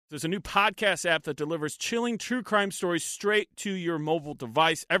There's a new podcast app that delivers chilling true crime stories straight to your mobile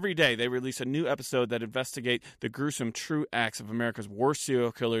device. Every day, they release a new episode that investigate the gruesome true acts of America's worst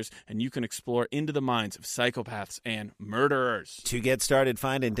serial killers, and you can explore into the minds of psychopaths and murderers. To get started,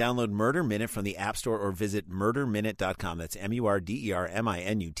 find and download Murder Minute from the App Store or visit murderminute.com. That's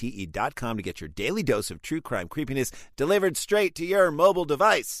MurderMinute.com to get your daily dose of true crime creepiness delivered straight to your mobile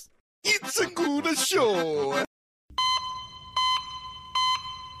device. It's a good show.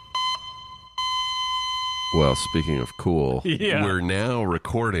 Well, speaking of cool, Yeah. we're now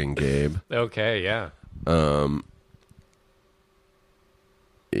recording, Gabe. Okay, yeah.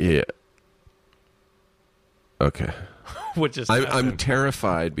 Yeah. Okay. What just I'm happened?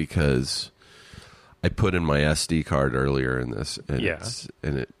 terrified because I put in my SD card earlier in this, and Yeah.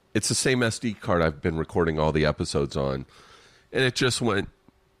 it's the same SD card I've been recording all the episodes on, and it just went.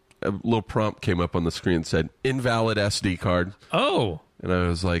 A little prompt came up on the screen and said "invalid SD card," Oh, and I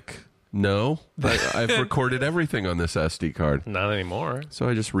was like, "No, I've recorded everything on this SD card." not anymore. So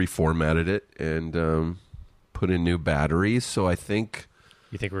I just reformatted it and put in new batteries. So I think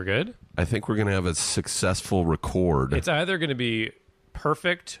You think we're good? we're going to have a successful record. It's either going to be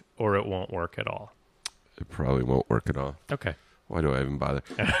perfect or it won't work at all. It probably won't work at all. Okay. Why do I even bother?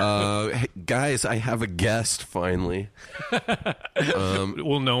 Hey, guys, I have a guest finally.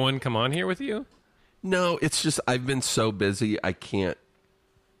 Will no one come on here with you? No, it's just I've been so busy I can't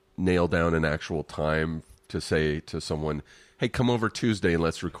nail down an actual time to say to someone, hey, come over Tuesday and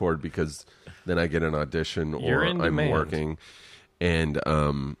let's record, because then I get an audition You're or in I'm demand. working. And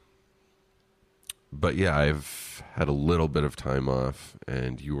but yeah, I've had a little bit of time off,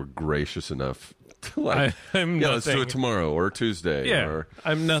 and you were gracious enough to I'm let's do nothing. it tomorrow or Tuesday. Yeah. Or,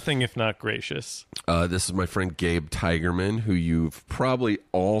 I'm nothing if not gracious. this is my friend Gabe Tigerman, who you've probably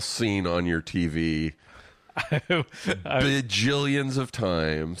all seen on your TV bajillions of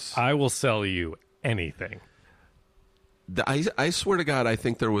times. I will sell you anything. I swear to God, I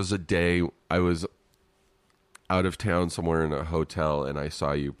think there was a day I was out of town somewhere in a hotel, and I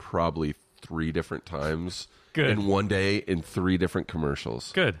saw you probably 3 different times Good. in one day in 3 different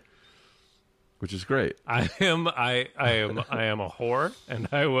commercials, Good. which is great. I am a whore, and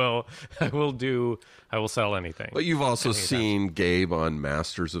I will sell anything. But you've also seen Gabe on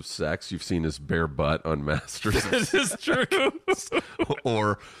Masters of Sex. You've seen his bare butt on Masters of This is true.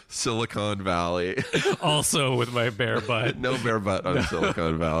 or Silicon Valley. Also with my bare butt. No bare butt on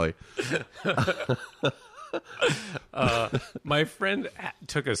Silicon Valley. My friend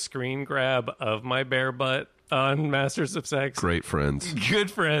took a screen grab of my bare butt on Masters of Sex. Great friends.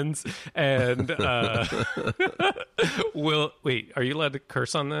 Good friends. And wait, are you allowed to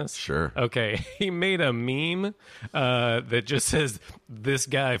curse on this? Sure. Okay. He made a meme that just says, "This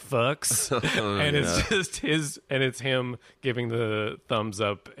guy fucks." And it's just it's him giving the thumbs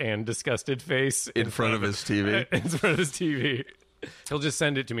up and disgusted face In front of his TV. In front of his TV. He'll just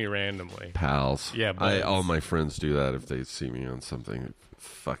send it to me randomly. Pals. Yeah, buds. all my friends do that if they see me on something.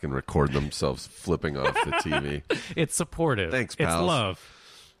 Fucking record themselves flipping off the TV. It's supportive. Thanks, It's pals. love.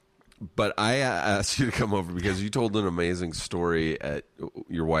 But I asked you to come over because you told an amazing story at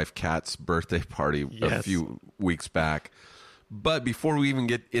your wife Kat's birthday party a Yes. few weeks back. But before we even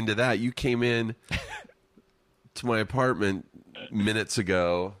get into that, you came in to my apartment minutes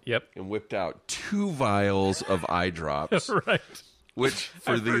ago. Yep. And whipped out 2 vials of eye drops. Right. Which,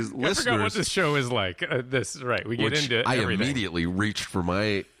 for these I forgot what listeners, this show is like. We get which into I everything. immediately reached for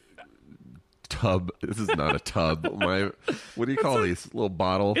my tub. This is not a tub. What do you call these? Little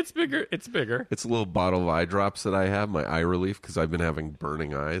bottle. It's bigger. It's bigger. It's a little bottle of eye drops that I have, my eye relief, because I've been having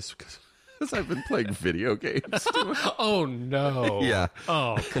burning eyes because I've been playing video games. Oh no. Yeah.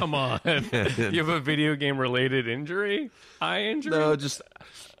 Oh come on. You have a video game related injury? Eye injury? No, just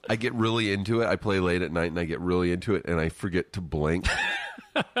I get really into it. I play late at night and I get really into it, and I forget to blink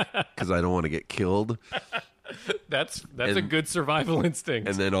because I don't want to get killed. That's a good survival instinct.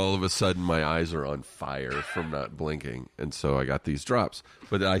 And then all of a sudden, my eyes are on fire from not blinking, and so I got these drops.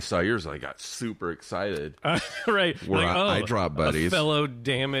 But I saw yours, and I got super excited. Right. We're eye drop buddies. A fellow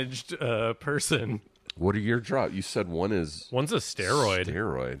damaged person. What are your drops? You said one is One's a steroid.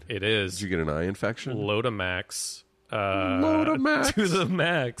 Steroid. It is. Did you get an eye infection? Lotamax. Lotamax. To the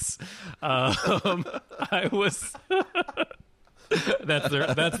max. I was.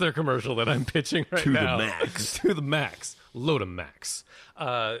 That's their commercial that I'm pitching right To the now. max. To the max. Lotamax.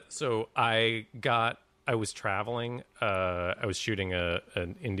 So I was traveling. I was shooting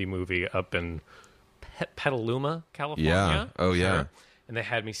an indie movie up in Petaluma, California. Yeah. Oh, yeah. Sure. And they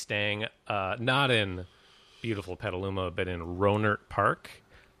had me staying not in beautiful Petaluma, but in Rohnert Park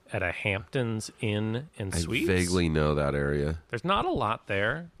at a Hamptons Inn and I Suites. vaguely know that area. There's not a lot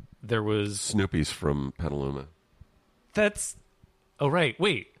there. there was Snoopy's from Petaluma. that's. Oh right,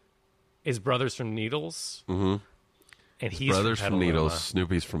 wait. Is Brothers from Needles? Mm-hmm. And he's Brothers from from Petaluma. Needles,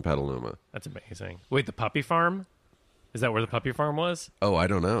 Snoopy's from Petaluma. That's amazing. Wait, the puppy farm? Is that where the puppy farm was? Oh, I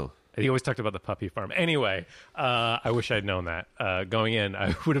don't know. He always talked about the puppy farm. Anyway, I wish I'd known that. Going in,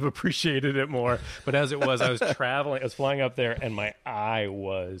 I would have appreciated it more. But as it was, I was traveling. I was flying up there, and my eye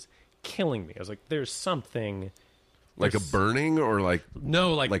was killing me. I was like, there's something. Like a burning or like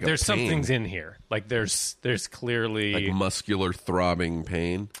No, like a there's some pain? things in here. Like there's clearly like muscular throbbing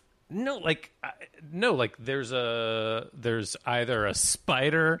pain? like there's either a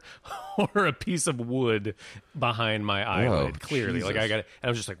spider or a piece of wood behind my eyelid. Clearly, Jesus. like I got it, and I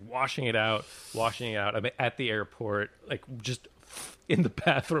was just like washing it out. I'm at the airport, like just in the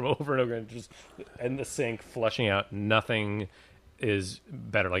bathroom over and over again, just in the sink, flushing out. Nothing is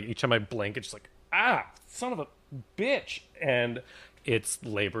better. Like each time I blink, it's just like son of a bitch, and it's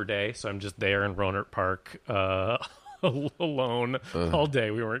Labor Day, so I'm just there in Rohnert Park. Alone all day.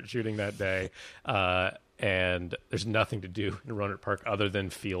 We weren't shooting that day, and there's nothing to do in Rohnert Park other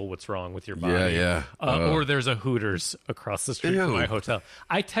than feel what's wrong with your body. Yeah. Or there's a Hooters across the street from Ew. my hotel.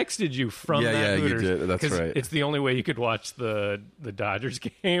 I texted you from Yeah, that yeah, you Hooters. did. That's 'cause right. It's the only way you could watch the Dodgers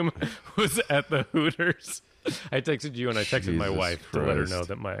game was at the Hooters. I texted you and I texted my Jesus wife to let her Christ. know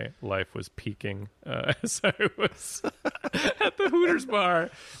that my life was peaking as I was at the Hooters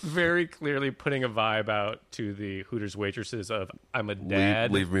bar, very clearly putting a vibe out to the Hooters waitresses of I'm a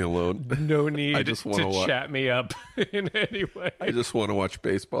dad. Leave me alone. No need I just to wanna chat me up in any way. I just want to watch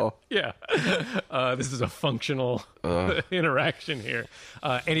baseball. Yeah. This is a functional interaction here.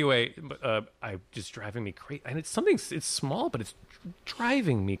 Anyway, just driving me crazy. And it's small, but it's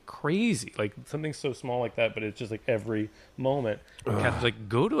driving me crazy. Like something so small like that, but it's just like every moment. Catherine's like,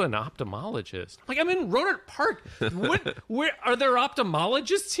 go to an ophthalmologist. I'm like, I'm in Rohnert Park. Where are there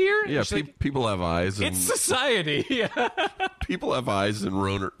ophthalmologists here? Yeah, She's like, people have eyes. And it's society. Yeah. people have eyes in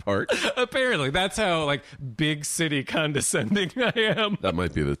Rohnert Park. Apparently, that's how like big city condescending I am. That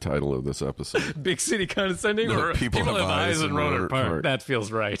might be the title of this episode. Big city condescending, No, or people have eyes in Rohnert Park. That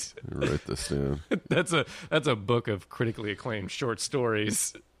feels right. Write this down. That's a book of critically acclaimed short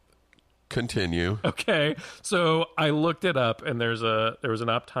stories. Continue. Okay, so I looked it up, and there was an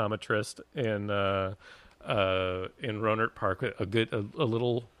optometrist in Rohnert Park, a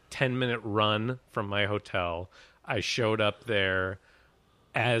little 10-minute run from my hotel. I showed up there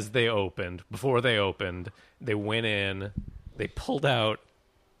as they opened. Before they opened, they went in, they pulled out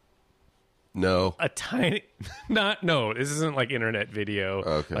No. a tiny this isn't like internet video.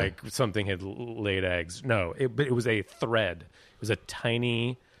 Okay. Like something had laid eggs. No, but it was a thread. It was a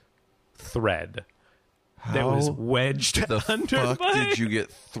tiny thread that was wedged The under fuck my... did you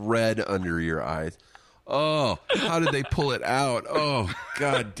get thread under your eyes? Oh, how did they pull it out? Oh,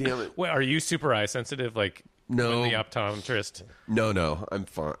 god damn it. Wait, are you super eye sensitive? Like No. when the optometrist? No, I'm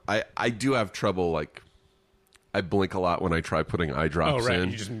fine. I do have trouble, like, I blink a lot when I try putting eye Oh drops right,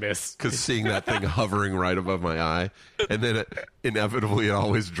 in. you just miss. Because seeing that thing hovering right above my eye, and then inevitably it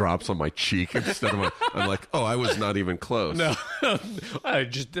always drops on my cheek instead of my. I'm like, oh, I was not even close. No,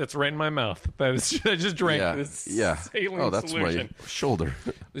 that's right in my mouth. I just drank this saline Oh, that's solution. my shoulder.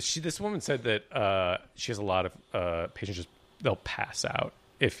 This woman said that she has a lot of patients they'll pass out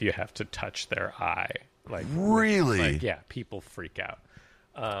if you have to touch their eye. Like Really? like, yeah, people freak out.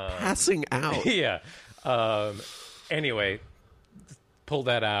 Passing out. Yeah. Anyway, pulled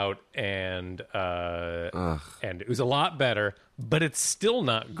that out and it was a lot better, but it's still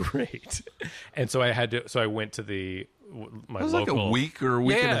not great. And so I went to my It was local like a week or a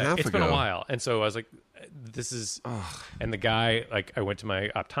week and a half it's ago. been a while. And so I was like, this is and the guy, like, I went to my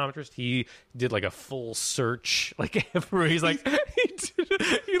optometrist. He did like a full search, like everywhere. He's like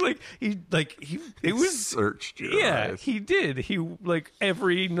it was Searched your eyes. he did. He like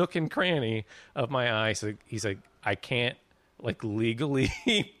every nook and cranny of my eye. So he's like, I can't like legally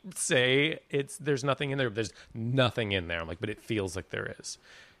say there's nothing in there. There's nothing in there. I'm like, but it feels like there is.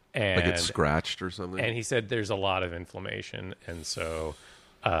 And Like it's scratched or something. and he said there's a lot of inflammation, and so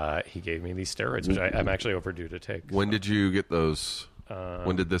he gave me these steroids, which I'm actually overdue to take. When did you get those?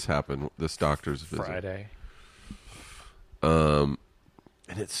 When did this happen? This doctor's visit? Friday.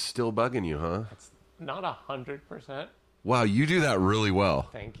 And it's still bugging you, huh? Not 100%. Wow, you do that really well.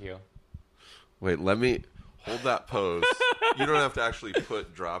 Thank you. Wait, let me hold that pose. You don't have to actually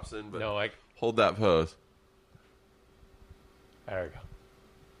put drops in, but No, like hold that pose. there we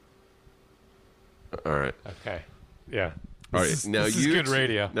go. All right. Okay. Yeah. All right. This Now is good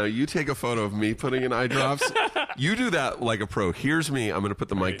radio. Now you take a photo of me putting in eye drops. You do that like a pro. Here's me. I'm going to put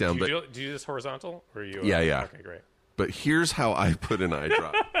the mic down, do but you do this horizontal or you? Yeah. Okay, great. but here's how I put an eye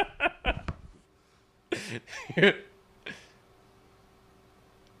drop.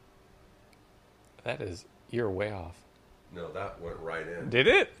 You're way off. No, that went right in. Did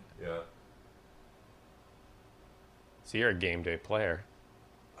it? Yeah. So you're a game day player.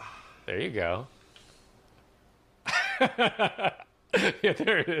 There you go. Yeah,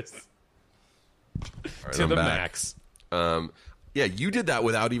 there it is. All right, To I'm the back. max. Yeah, you did that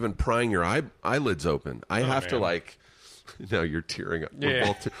without even prying your eyelids open. I have to man. like. Now you're tearing up.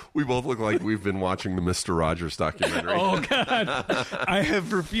 Yeah. We both look like we've been watching the Mr. Rogers documentary. Oh God, I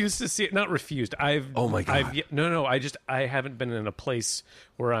have refused to see it. Not refused. Oh, my God. No. I haven't been in a place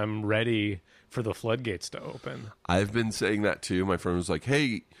where I'm ready for the floodgates to open. I've been saying that too. My friend was like,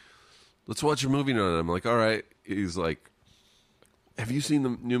 "Hey, let's watch a movie tonight." I'm like, "All right." He's like, "Have you seen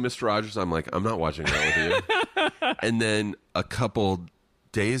the new Mr. Rogers?" I'm like, "I'm not watching that with you." And then a couple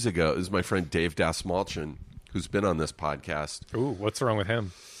days ago, is my friend Dave Dasmalchin, who's been on this podcast. Ooh, what's wrong with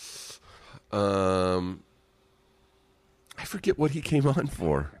him? I forget what he came on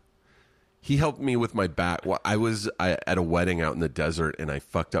for. He helped me with my back. Well, I was at a wedding out in the desert, and I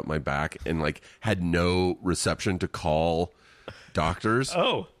fucked up my back and like had no reception to call doctors.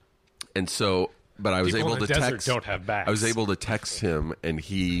 Oh, And so, but I was people able in the to desert text. don't have backs. I was able to text him, and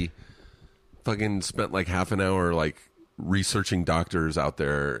he fucking spent like half an hour like researching doctors out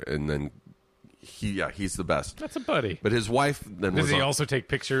there, and then he's the best. That's a buddy. But his wife then Does was he on- also take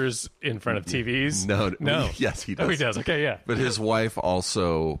pictures in front of TVs? No. Yes, he does. Oh, he does. Okay, yeah. But his wife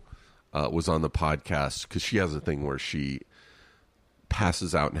also was on the podcast because she has a thing where she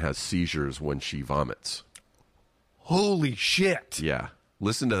passes out and has seizures when she vomits. Holy shit! Yeah.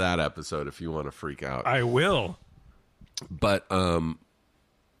 Listen to that episode if you want to freak out. I will. But I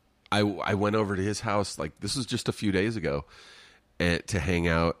went over to his house, like this was just a few days ago, and to hang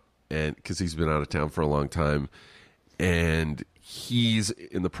out, and because he's been out of town for a long time, and he's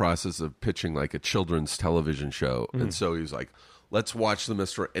in the process of pitching like a children's television show, and so he was like, "Let's watch the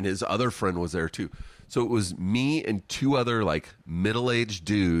Mr." And his other friend was there too, so it was me and two other like middle-aged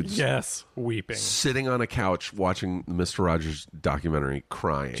dudes, Yes, weeping. sitting on a couch watching the Mr. Rogers documentary,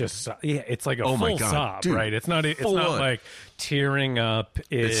 crying. Just it's like a Oh, my full God, sob, dude, right? It's not full not on. like tearing up.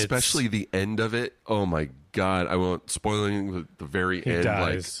 It's, Especially the end of it. Oh my God! I won't spoiling the very he end.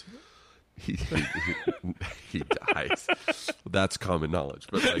 dies. Like he dies. That's common knowledge.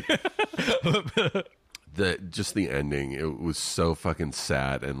 But like the ending, it was so fucking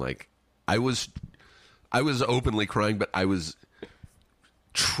sad, and like I was openly crying, but I was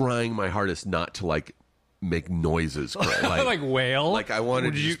trying my hardest not to like make noises. Like whale. Like I wanted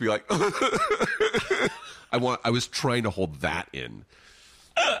Would to you- just be like. I was trying to hold that in.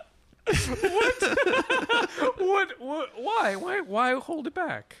 What? Why hold it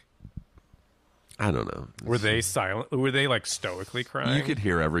back? I don't know. Were they silent? Were they like stoically crying? You could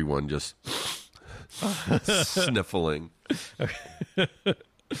hear everyone just sniffling.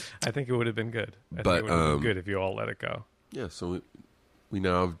 I think it would have been good. I But, think it would have been good if you all let it go. Yeah, so we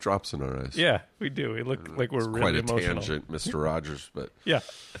now have drops in our eyes. Yeah, we do. We look like we're It's really quite a emotional. tangent, Mr. Rogers, but Yeah.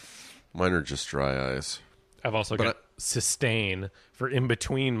 mine are just dry eyes. I've also got Sustain for in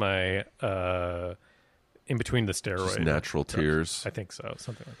between my in between the steroid. Just natural drops. tears. I think so,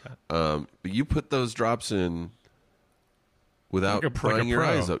 something like that. But you put those drops in without Like a prying your pro.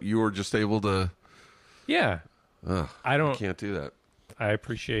 eyes out. You were just able to. Yeah. I don't. Can't do that. I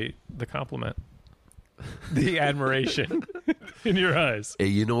appreciate the compliment, the admiration in your eyes. Hey,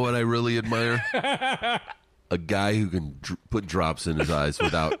 you know what I really admire? A guy who can put drops in his eyes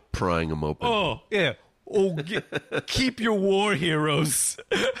without prying them open. Oh yeah. Oh, keep your war heroes.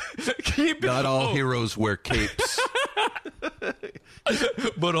 Keep Not all heroes wear capes.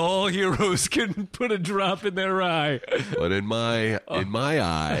 but all heroes can put a drop in their eye. But in my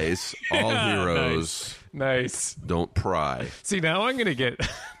eyes, all heroes Nice. don't pry. See, now I'm gonna get.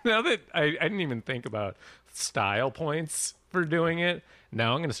 Now that I didn't even think about style points for doing it.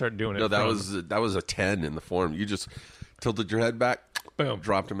 Now I'm gonna start doing it. No, that from- was a 10 in the form. You just tilted your head back, Boom.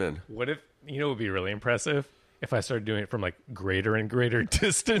 dropped them in. What if it would be really impressive if I started doing it from like greater and greater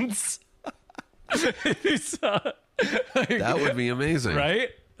distance? If you saw, That would be amazing. right?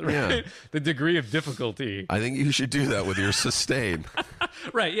 Yeah. Right? The degree of difficulty. I think you should do that with your sustain.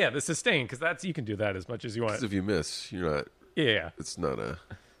 Right, yeah, the sustain, because you can do that as much as you want. 'Cause if you miss, you're not. Yeah. It's not a.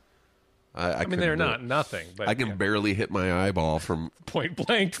 I mean, they're not nothing, but I can barely hit my eyeball from point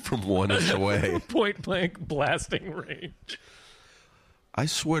blank, 1 inch away. point blank blasting range. I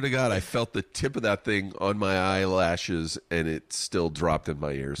swear to God, I felt the tip of that thing on my eyelashes, and it still dropped in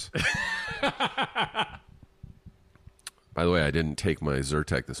my ears. By the way, I didn't take my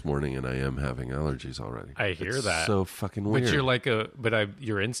Zyrtec this morning, and I am having allergies already. I hear It's that. so fucking weird. But you're like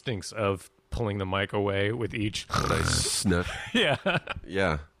your instincts of pulling the mic away with each. But I sniff. Yeah.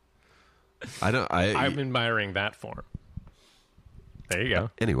 Yeah. I'm admiring that form. There you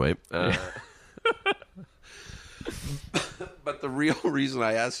go. Anyway. But the real reason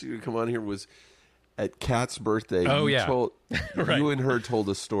I asked you to come on here was at Kat's birthday. Oh, you yeah. Right. You and her told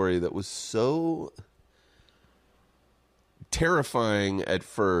a story that was so terrifying at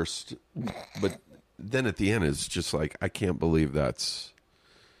first, but then at the end is just like, I can't believe that's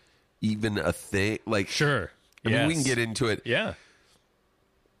even a thing. Like, Sure. I mean, we Yes. can get into it. Yeah.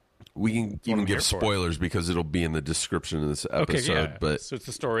 We can even I'm here give for. spoilers because it'll be in the description of this episode. Okay, yeah. But So it's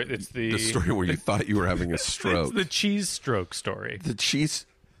the story. It's the story where you thought you were having a stroke. It's the cheese stroke story. The cheese.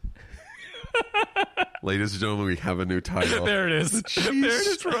 Ladies and gentlemen, we have a new title. There it is. cheese There it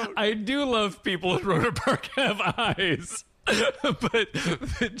is. stroke. I do love people at Rotor Park have eyes, but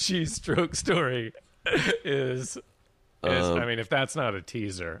the cheese stroke story is. I mean, if that's not a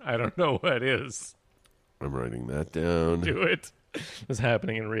teaser, I don't know what is. I'm writing that down. Do it. It's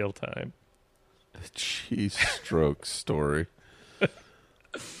happening in real time. The cheese stroke story.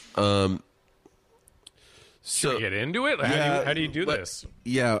 So Get into it. How do you do this?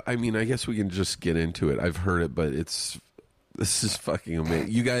 Yeah, I mean, I guess we can just get into it. I've heard it, but this is fucking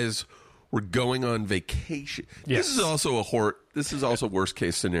amazing. You guys were going on vacation. Yes. This is also worst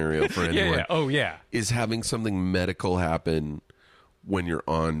case scenario for anyone. Yeah. Oh yeah. Is having something medical happen when you're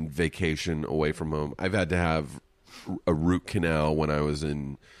on vacation away from home. I've had to have a root canal when I was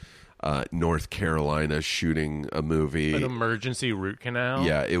in North Carolina shooting a movie. An emergency root canal.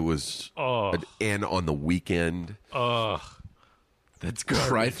 Yeah, it was. Oh. And on the weekend. Ugh. That's garbage.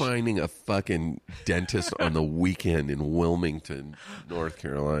 Try finding a fucking dentist on the weekend in Wilmington, North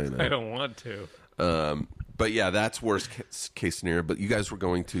Carolina. I don't want to. But yeah, that's worst case scenario. But you guys were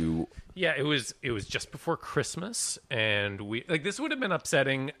going to. Yeah, it was just before Christmas, and this would have been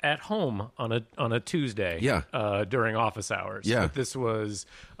upsetting at home on a Tuesday. Yeah. During office hours. Yeah. But this was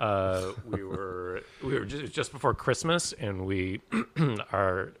we were just before Christmas, and we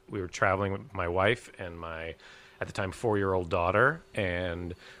were traveling with my wife and my at the time 4-year-old daughter,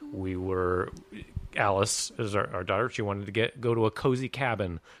 and Alice is our daughter. She wanted to go to a cozy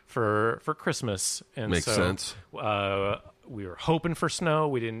cabin for Christmas, and Makes sense. We were hoping for snow.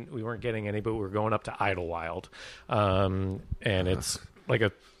 We weren't getting any, but we were going up to Idlewild, and it's like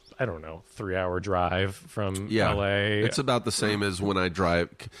a 3-hour drive from LA. It's about the same as when I drive,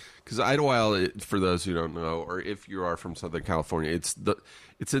 because Idlewild, for those who don't know, or if you are from Southern California, it's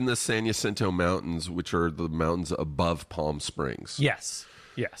in the San Jacinto Mountains, which are the mountains above Palm Springs. Yes.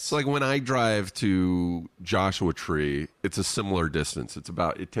 So like when I drive to Joshua Tree, it's a similar distance.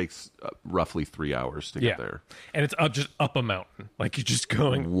 It takes roughly 3 hours to get there. And it's just up a mountain. Like you're just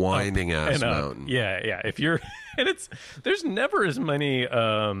going Winding up ass and up. mountain. Yeah. If you're and there's never as many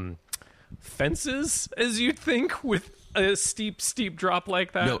fences as you'd think with a steep drop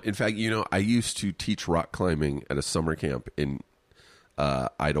like that. No, in fact, I used to teach rock climbing at a summer camp in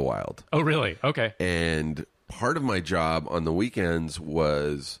Idlewild. Oh, really? Okay. And part of my job on the weekends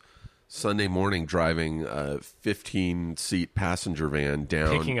was Sunday morning driving a 15-seat passenger van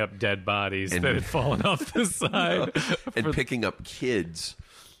down. Picking up dead bodies that had fallen off the side. And picking up kids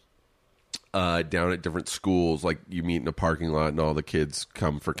down at different schools. Like you meet in a parking lot and all the kids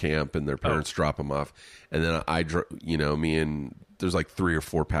come for camp and their parents drop them off. And then there's like 3 or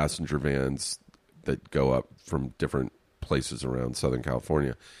 4 passenger vans that go up from different places around Southern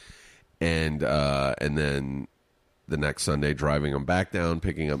California. And then the next Sunday driving them back down,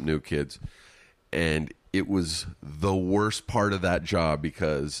 picking up new kids. And it was the worst part of that job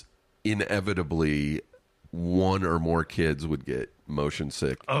because inevitably one or more kids would get motion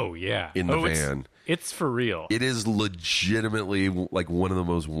sick. Oh, yeah. In the van. It's for real. It is legitimately like one of the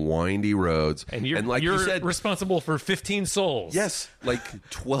most windy roads. And you're like you said, responsible for 15 souls. Yes, like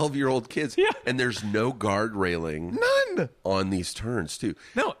 12-year-old kids. Yeah. And there's no guard railing. None. On these turns, too.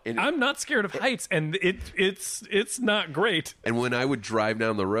 No, I'm not scared of heights, and it's not great. And when I would drive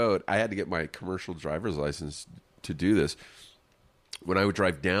down the road, I had to get my commercial driver's license to do this. When I would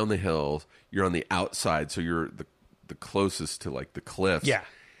drive down the hill, you're on the outside, so you're the closest to like the cliffs. Yeah.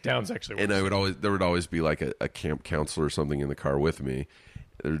 Down's actually worse. And there would always be like a camp counselor or something in the car with me.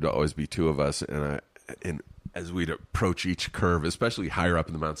 There would always be 2 of us, and as we'd approach each curve, especially higher up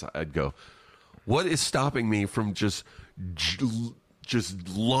in the mountains, I'd go, "What is stopping me from just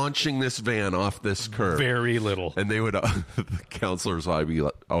launching this van off this curve?" Very little. And they would, the counselors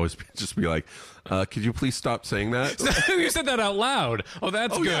would always be like, "Could you please stop saying that?" You said that out loud. Oh,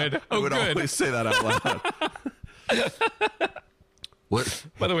 that's good. Yeah. Oh, I would good. always say that out loud. What?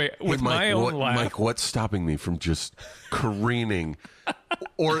 By the way, with Mike, my own laugh. Mike, what's stopping me from just careening?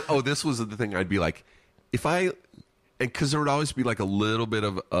 This was the thing. I'd be like, because there would always be like a little bit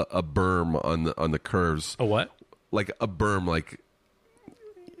of a berm on the curves. A what? Like a berm, like.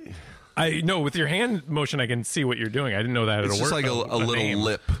 I know with your hand motion, I can see what you're doing. I didn't know that. It's just like a little name.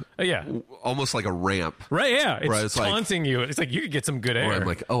 lip. Yeah, almost like a ramp. right. Yeah, it's, Right, it's like- taunting you. It's like you could get some good air. Or I'm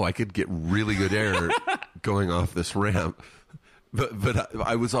like, I could get really good air going off this ramp. But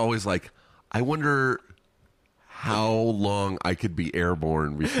I was always like, I wonder how long I could be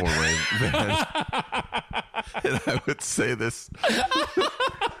airborne before my van. And I would say this.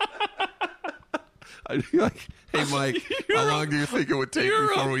 I'd be like, hey, Mike, how long do you think it would take You're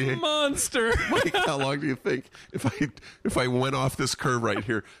before a we... monster. Mike, how long do you think if I went off this curve right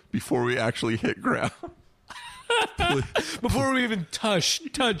here before we actually hit ground? Before we even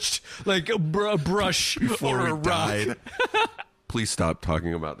touched like a brush Before or we a rock. died. Please stop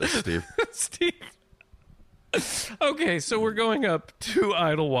talking about this, Steve. Steve. Okay, so we're going up to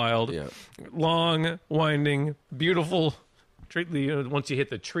Idlewild. Yeah. Long, winding, beautiful. Once you hit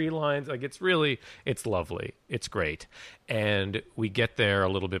the tree lines, like it's lovely. It's great. And we get there a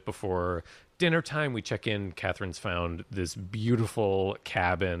little bit before dinner time. We check in. Catherine's found this beautiful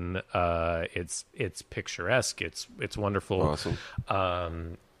cabin. It's picturesque. It's wonderful. Awesome.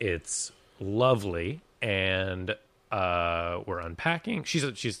 It's lovely, and we're unpacking.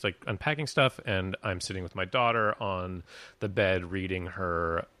 She's like unpacking stuff, and I'm sitting with my daughter on the bed reading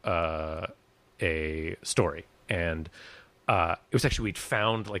her a story. And it was actually, we'd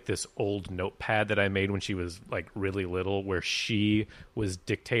found like this old notepad that I made when she was like really little, where she was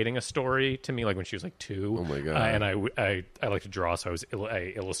dictating a story to me, like when she was like 2. Oh my God. And I like to draw, so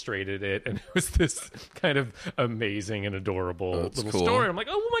I illustrated it, and it was this kind of amazing and adorable little cool. story. I'm like,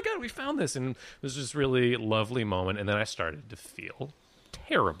 oh my God, we found this, and it was just really lovely moment. And then I started to feel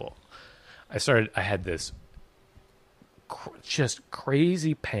terrible. I had this just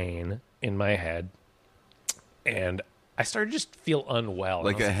crazy pain in my head, and I started to just feel unwell.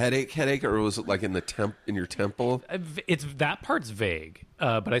 Like a headache, or was it like in your temple? It's that part's vague,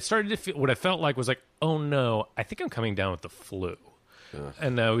 but I started to feel, what I felt like was like, oh no, I think I'm coming down with the flu.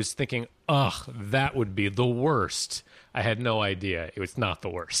 And I was thinking, that would be the worst. I had no idea it was not the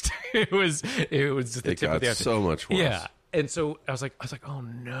worst. It was just the It tip of got the iceberg. so much worse. Yeah, and so I was like, oh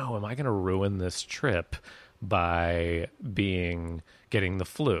no, am I going to ruin this trip by getting the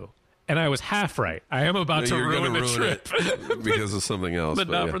flu? And I was half right. I am about to You're ruin gonna the trip. it because of something else. but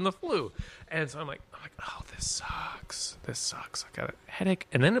not yeah. from the flu. And so I'm like, oh, this sucks. I got a headache.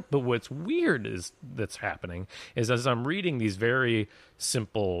 And then, but what's weird that's happening is as I'm reading these very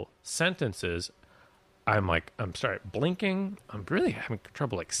simple sentences, I'm blinking. I'm really having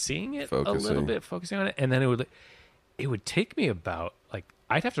trouble like seeing it a little bit, focusing on it. And then it would take me about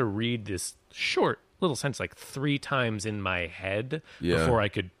I'd have to read this short little sentence like 3 times in my head before I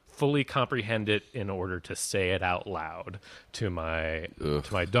could fully comprehend it in order to say it out loud to my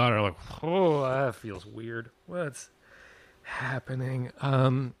daughter. I'm like, oh, that feels weird. What's happening?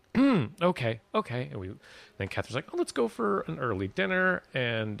 Okay. And then Catherine's like, oh, let's go for an early dinner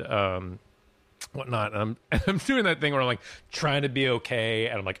and whatnot. And I'm doing that thing where I'm like trying to be okay,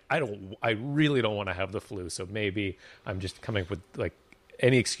 and I'm like, I really don't want to have the flu, so maybe I'm just coming up with like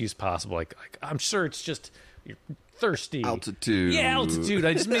any excuse possible. Like I'm sure it's just you're thirsty. Altitude. Yeah, altitude.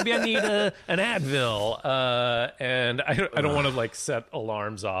 I need an Advil. And I don't want to like set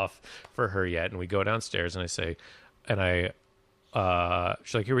alarms off for her yet. And we go downstairs, and she's like,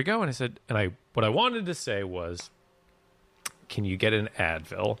 here we go. And I said, what I wanted to say was, can you get an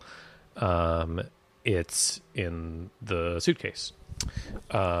Advil? It's in the suitcase.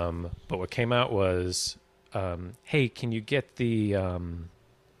 But what came out was, hey, can you get the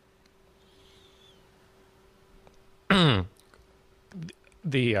and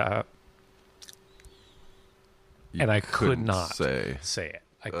I could not say it.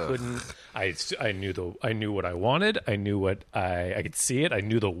 I couldn't. I knew what I wanted. I knew what I could see it. I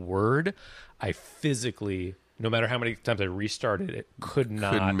knew the word. I physically, no matter how many times I restarted it, could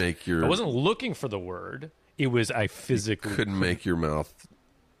not. Couldn't make your. I wasn't looking for the word. It was I physically couldn't make your mouth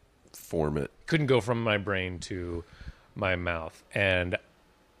form it. Couldn't go from my brain to my mouth, and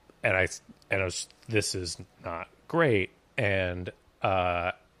I was, this is not great. And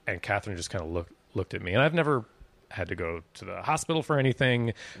Catherine just kind of looked at me, and I've never had to go to the hospital for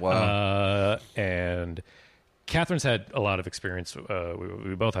anything. Wow. And Catherine's had a lot of experience.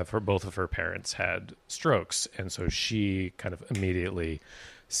 We both have both of her parents had strokes, and so she kind of immediately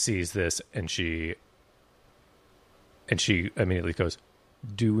sees this, and she immediately goes,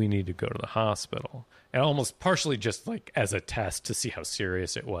 do we need to go to the hospital? And almost partially just like as a test to see how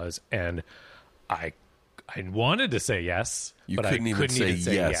serious it was. And I wanted to say yes, but couldn't I couldn't even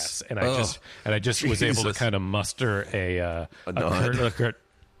say yes. And I just was able to kind of muster a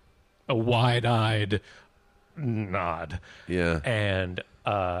wide-eyed nod. Yeah. And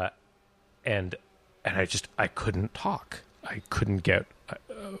I couldn't talk. I couldn't get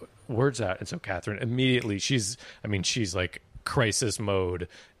words out. And so Catherine immediately, she's like crisis mode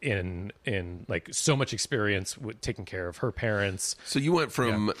in like so much experience with taking care of her parents. So you went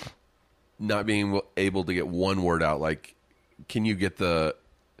from not being able to get one word out, like, can you get to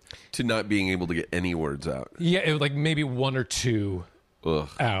not being able to get any words out? Yeah, it was like maybe one or two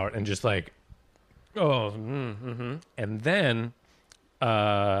out, and just like, and then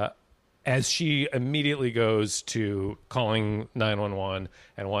as she immediately goes to calling 911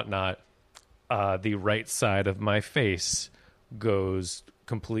 and whatnot, the right side of my face goes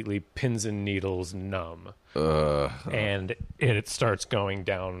completely pins and needles numb. And it starts going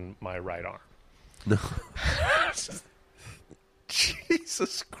down my right arm. No.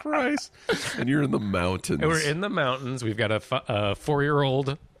 Jesus Christ. And you're in the mountains. And we're in the mountains. We've got a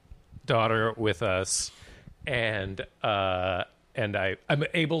 4-year-old daughter with us. And I'm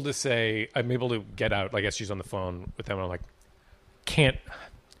able to get out. I guess she's on the phone with them. And I'm like, can't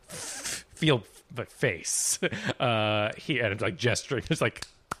feel the face. And it's like gesturing, just like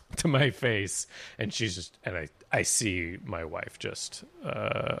to my face. And she's just, and I see my wife just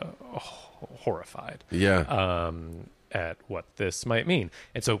horrified. Yeah. At what this might mean.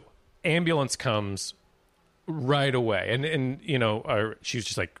 And so ambulance comes right away. And you know, she was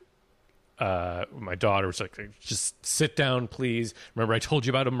just like, my daughter was like, just sit down, please. Remember I told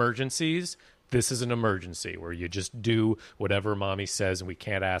you about emergencies? This is an emergency where you just do whatever mommy says and we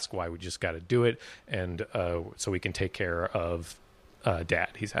can't ask why. We just got to do it. And so we can take care of dad.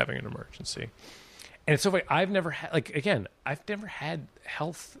 He's having an emergency. And it's so funny. I've never had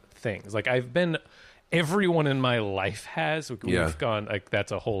health things. Like everyone in my life has. We've gone, like,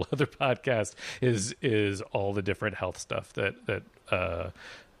 that's a whole other podcast, is all the different health stuff that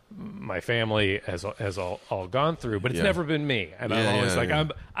my family has all gone through, but it's never been me. And I'm always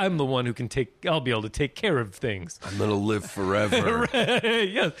I'm the one who I'll be able to take care of things. I'm going to live forever.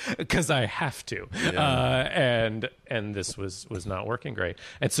 Yes, because I have to. Yeah. And this was not working great.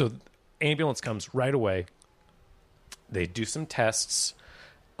 And so ambulance comes right away. They do some tests.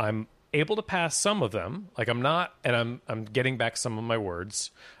 I'm able to pass some of them. Like I'm getting back some of my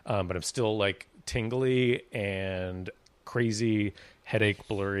words, but I'm still like tingly and crazy, headache,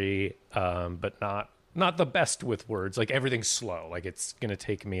 blurry, but not the best with words. Like everything's slow. Like it's going to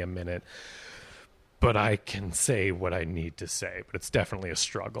take me a minute, but I can say what I need to say, but it's definitely a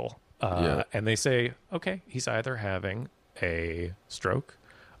struggle. And they say, okay, he's either having a stroke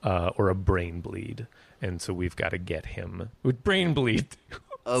or a brain bleed. And so we've got to get him with brain bleed.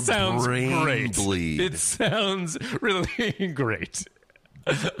 Sounds great. Bleed. It sounds really great.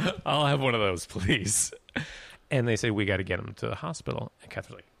 I'll have one of those, please. And they say, we got to get him to the hospital. And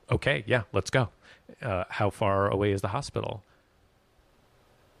Catherine's like, okay, yeah, let's go. How far away is the hospital?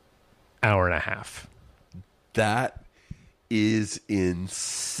 Hour and a half. That is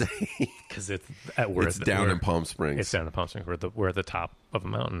insane. Because it's down in Palm Springs. It's down in Palm Springs. We're at the top of a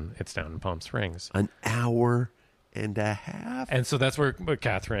mountain. It's down in Palm Springs. An hour and a half. And so that's where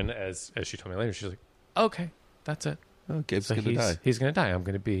Catherine, as she told me later, she's like, okay, that's it. Oh, Gabe's going to die. He's going to die.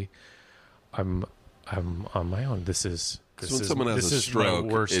 I'm on my own. This when is someone has a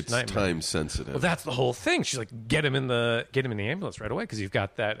stroke, it's nightmare. time sensitive. Well, that's the whole thing. She's like, get him in the ambulance right away, because you've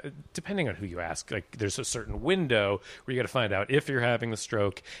got that. Depending on who you ask, like there's a certain window where you got to find out if you're having the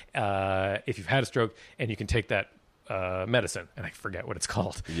stroke, if you've had a stroke, and you can take that medicine, and I forget what it's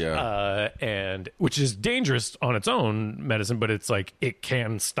called. Yeah, and which is dangerous on its own medicine, but it's like it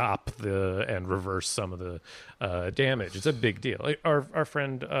can stop and reverse some of the damage. It's a big deal. Like our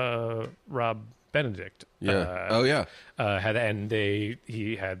friend Rob Benedict. They were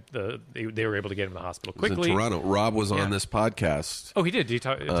able to get him to the hospital quickly. In Toronto. Rob was on this podcast. Oh, he did. Did you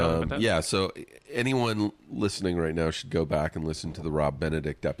tell him about that? Yeah. So anyone listening right now should go back and listen to the Rob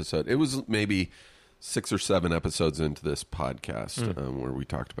Benedict episode. It was maybe 6 or 7 episodes into this podcast where we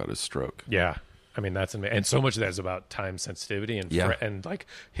talked about his stroke. Yeah. I mean, that's amazing. And so much of that is about time sensitivity and like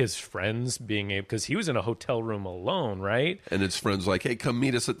his friends being able, because he was in a hotel room alone, right? And his friends like, hey, come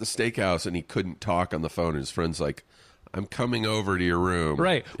meet us at the steakhouse. And he couldn't talk on the phone. And his friend's like, I'm coming over to your room.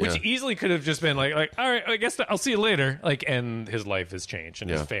 Right. Which easily could have just been like, all right, I guess I'll see you later. Like, and his life has changed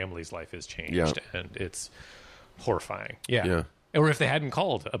and his family's life has changed. Yeah. And it's horrifying. Yeah. Yeah. or if they hadn't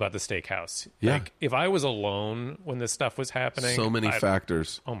called about the steakhouse. Yeah. Like, if I was alone when this stuff was happening. So many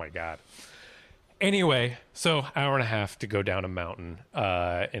factors. Oh, my God. Anyway, so hour and a half to go down a mountain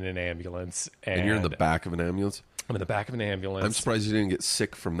in an ambulance. And you're in the back of an ambulance? I'm in the back of an ambulance. I'm surprised you didn't get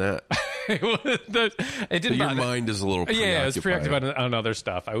sick from that. It didn't Your bother- mind is a little preoccupied. Yeah, I was preoccupied on other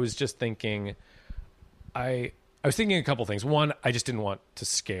stuff. I was just thinking, I was thinking a couple things. One, I just didn't want to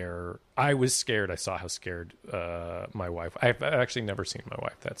scare. I was scared. I saw how scared my wife. I've actually never seen my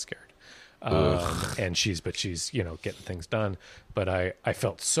wife that scared. And she's getting things done. But I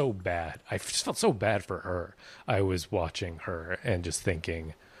felt so bad. I just felt so bad for her. I was watching her and just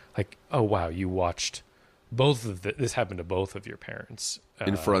thinking, like, oh wow, you watched both of this happened to both of your parents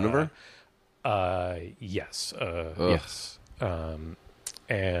In front of her? Yes. Yes. And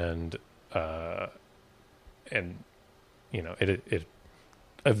it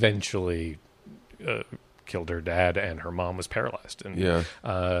eventually killed her dad, and her mom was paralyzed. And Yeah.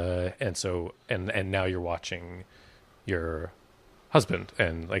 And now you're watching your husband,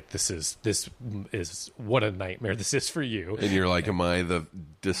 and like this is what a nightmare this is for you. And you're like, am I the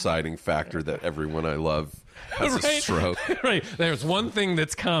deciding factor that everyone I love has a stroke? Right. There's one thing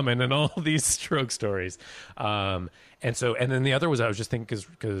that's common in all these stroke stories. And then the other was, I was just thinking,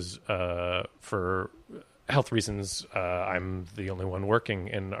 because for health reasons, I'm the only one working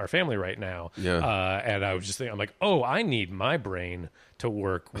in our family right now. Yeah. And I was just thinking, I'm like, oh, I need my brain to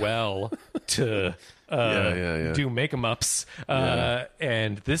work well to do make-em-ups.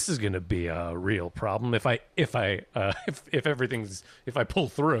 And this is going to be a real problem if I pull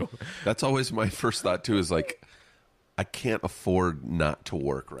through. That's always my first thought, too, is like, I can't afford not to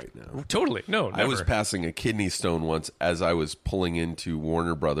work right now. Totally. No, never. I was passing a kidney stone once as I was pulling into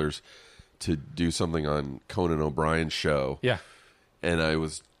Warner Brothers to do something on Conan O'Brien's show. Yeah. And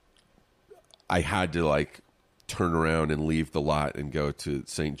I had to like turn around and leave the lot and go to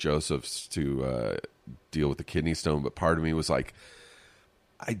St. Joseph's to deal with the kidney stone. But part of me was like,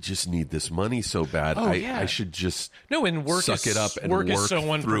 I just need this money so bad. I should just and work suck it up and work is so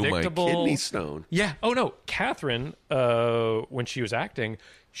through my unpredictable. kidney stone. Yeah. Oh no, Catherine, when she was acting,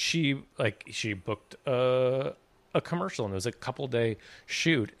 she booked a commercial, and it was a couple-day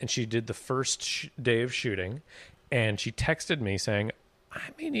shoot, and she did the first day of shooting, and she texted me saying, I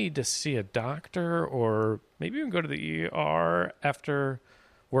may need to see a doctor, or maybe even go to the ER after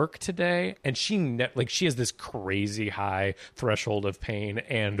work today. And she has this crazy high threshold of pain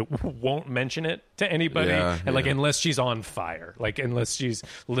and won't mention it to anybody. Unless she's on fire, unless she's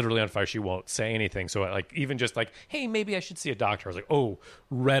literally on fire, she won't say anything. So even just hey, maybe I should see a doctor. I was like, oh,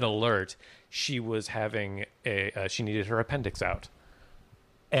 red alert. She was having she needed her appendix out,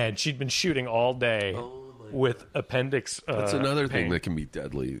 and she'd been shooting all day with appendix. That's another pain. thing that can be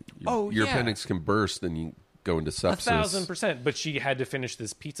deadly. Your appendix can burst, and you go into sepsis. 1,000%. But she had to finish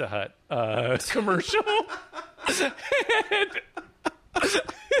this Pizza Hut commercial.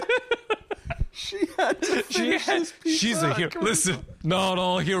 She's a hero. Listen, not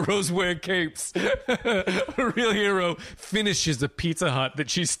all heroes wear capes. A real hero finishes a Pizza Hut that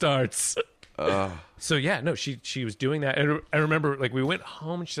she starts. So she was doing that, and I remember we went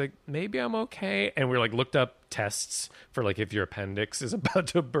home, and she's like, maybe I'm okay, and we looked up tests for if your appendix is about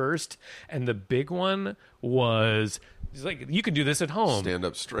to burst, and the big one was you can do this at home. Stand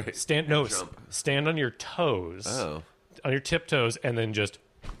up straight. Stand on your toes, on your tiptoes, and then just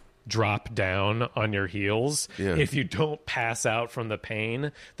drop down on your heels. Yeah. If you don't pass out from the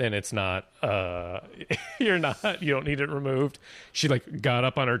pain, then it's not you don't need it removed. She got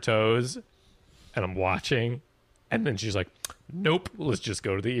up on her toes, and I'm watching, and then she's like, nope, let's just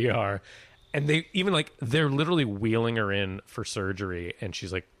go to the ER. And they even they're literally wheeling her in for surgery, and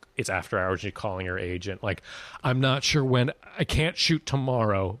she's like, it's after hours. She's calling her agent, I'm not sure when. I can't shoot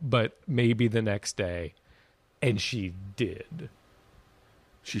tomorrow, but maybe the next day. And she did.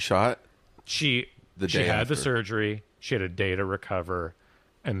 She shot? She day had after. the surgery. She had a day to recover,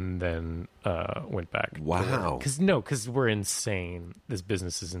 and then went back. Wow. Because we're insane. This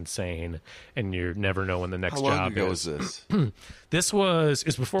business is insane, and you never know when the next How long job ago is. was this? This was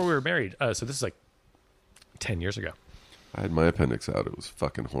before we were married. So this is 10 years ago. I had my appendix out. It was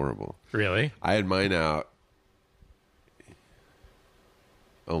fucking horrible. Really? I had mine out,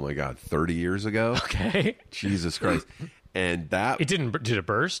 oh my God, 30 years ago? Okay. Jesus Christ. And that... Did it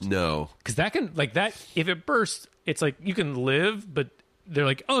burst? No. Because that can, if it bursts, it's you can live, but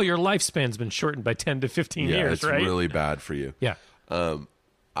they're oh, your lifespan's been shortened by 10 to 15 years, it's right? really bad for you. Yeah.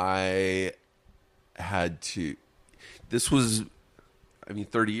 I had to... This was...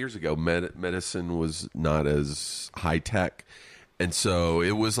 30 years ago, medicine was not as high tech. And so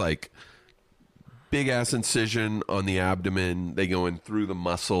it was big ass incision on the abdomen. They go in through the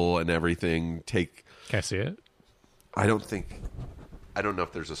muscle and everything. Can I see it? I don't know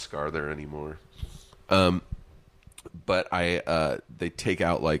if there's a scar there anymore. But they take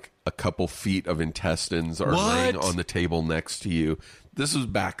out like a couple feet of intestines are laying on the table next to you. This was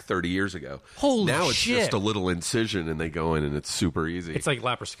back 30 years ago. Holy now it's shit. just a little incision and they go in and it's super easy. It's like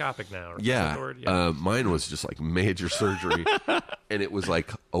laparoscopic now. Is that the word? Yeah. Mine was just like major surgery. And it was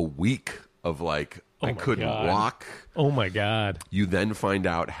like a week of like, I couldn't walk. Oh my God. You then find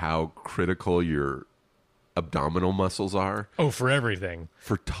out how critical your abdominal muscles are. Oh, for everything.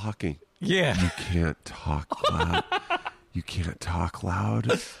 For talking. Yeah. You can't talk loud. You can't talk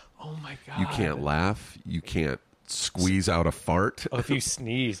loud. Oh my God. You can't laugh. You can't squeeze out a fart. Oh, if you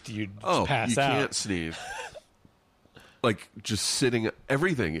sneezed, you'd pass you out. Can't sneeze. Like just sitting,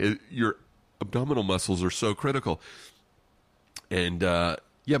 everything. Your abdominal muscles are so critical. And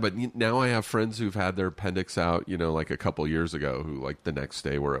yeah, but now I have friends who've had their appendix out, like a couple years ago, who like the next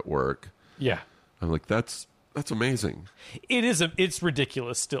day were at work. Yeah. I'm like, that's amazing. It is. It's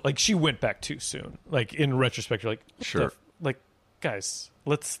ridiculous still. Like, she went back too soon. Like, in retrospect, you're like, sure. Like, guys,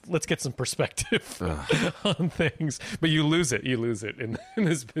 let's get some perspective on things. But you lose it in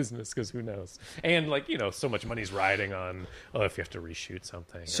this business, because who knows? And like, so much money's riding on if you have to reshoot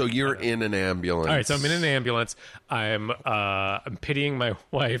something. So you're in an ambulance. All right, so I'm in an ambulance. I'm pitying my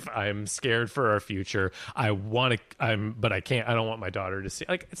wife. I'm scared for our future. But I can't. I don't want my daughter to see.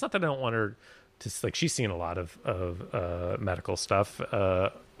 Like, it's not that I don't want her to, like, she's seen a lot of medical stuff,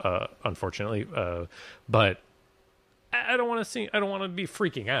 unfortunately, but I don't want to be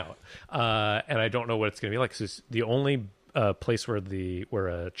freaking out, and I don't know what it's going to be like. Cause the only place where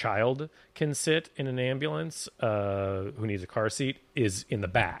a child can sit in an ambulance who needs a car seat is in the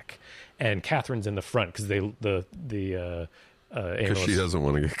back, and Catherine's in the front because the ambulance, she doesn't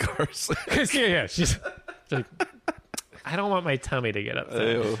want to get car sick. yeah, she's like, I don't want my tummy to get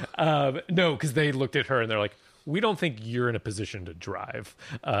upset. No, because they looked at her and they're like, we don't think you're in a position to drive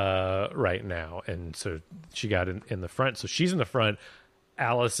right now. And so she got in the front. So she's in the front.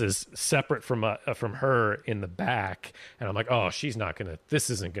 Alice is separate from her in the back. And I'm like, oh, this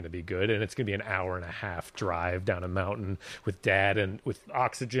isn't going to be good. And it's going to be an hour and a half drive down a mountain with Dad and with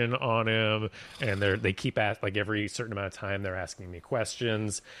oxygen on him. And they keep like every certain amount of time, they're asking me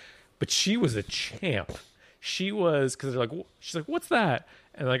questions. But she was a champ. She was, because she's like, what's that?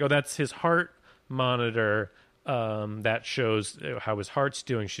 And they're like, oh, that's his heart monitor. That shows how his heart's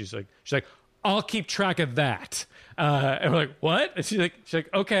doing. She's like, I'll keep track of that. And we're like, what? And she's like,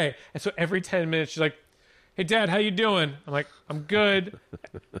 okay. And so every 10 minutes, she's like, hey, Dad, how you doing? I'm like, I'm good.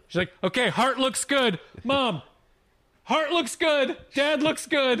 She's like, okay, heart looks good. Mom, heart looks good. Dad looks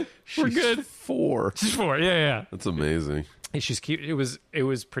good. We're good. 4. She's 4. Yeah. That's amazing. She's cute. It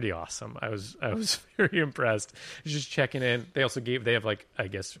was pretty awesome. I was very impressed. Just checking in. They also they have like, I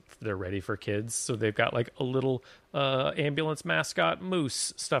guess they're ready for kids, so they've got like a little ambulance mascot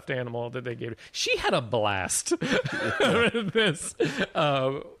moose stuffed animal that they gave. She had a blast with this.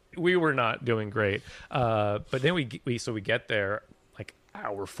 We were not doing great, but then we get there like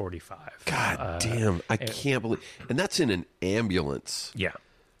hour 45. God damn! I can't believe, and that's in an ambulance. Yeah.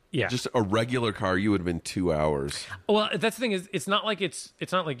 Yeah, just a regular car, you would have been 2 hours. Well, that's the thing is, it's not like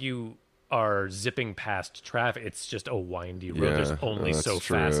you are zipping past traffic. It's just a windy road. Yeah, There's only so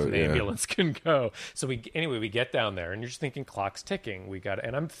true, fast an yeah. ambulance can go. So we get down there, and you're just thinking, clock's ticking.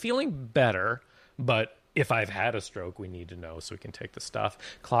 And I'm feeling better, but if I've had a stroke, we need to know so we can take the stuff.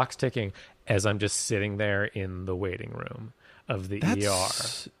 Clock's ticking as I'm just sitting there in the waiting room of the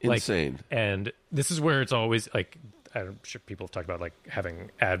That's ER. insane. And this is where it's always like, I'm sure people have talked about like having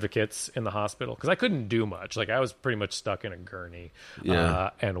advocates in the hospital, because I couldn't do much. Like, I was pretty much stuck in a gurney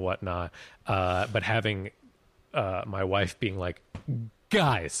and whatnot. But having my wife being like,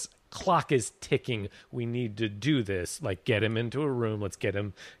 guys, clock is ticking. We need to do this. Like, get him into a room. Let's get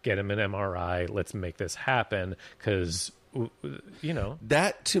him an MRI. Let's make this happen. Because,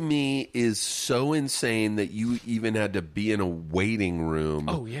 that to me is so insane that you even had to be in a waiting room.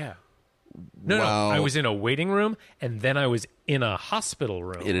 Oh, yeah. No, I was in a waiting room, and then I was in a hospital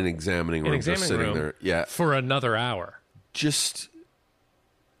room. In an examining room, just sitting there. Yeah. For another hour. Just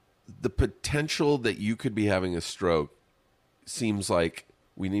the potential that you could be having a stroke seems like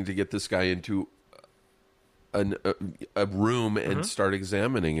we need to get this guy into a room and start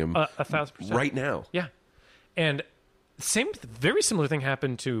examining him 1,000%. right now. Yeah. And very similar thing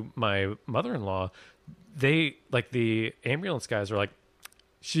happened to my mother-in-law. The ambulance guys are like,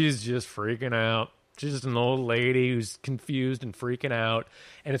 she's just freaking out. She's just an old lady who's confused and freaking out.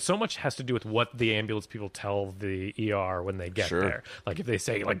 And it so much has to do with what the ambulance people tell the ER when they get there. Like if they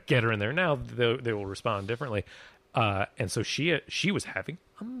say, like, get her in there now, they will respond differently. And so she was having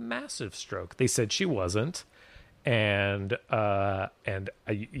a massive stroke. They said she wasn't. And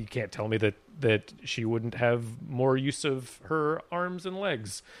you can't tell me that she wouldn't have more use of her arms and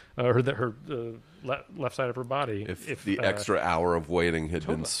legs, or her left side of her body if the extra hour of waiting had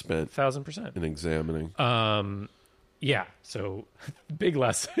been spent 1,000% in examining. Yeah. So big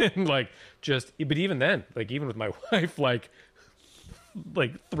lesson, but even then, even with my wife, like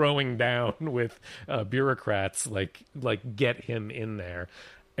throwing down with bureaucrats, get him in there,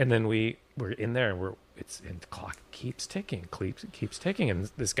 and then we're in there and and the clock keeps ticking, and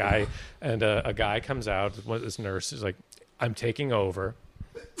this guy and a guy comes out. This nurse is like, "I'm taking over."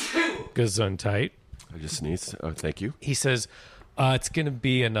 Gesundheit. I just sneezed. Oh, thank you. He says, it's going to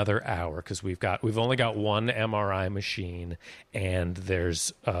be another hour because we've only got one MRI machine, and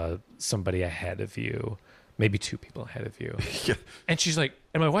there's somebody ahead of you, maybe two people ahead of you. Yeah. And she's like,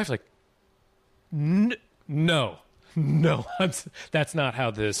 and my wife's like, no, that's not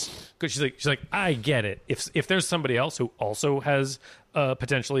how this. Because she's like, I get it. If there's somebody else who also has a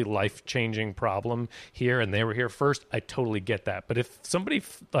potentially life-changing problem here, and they were here first, I totally get that. But if somebody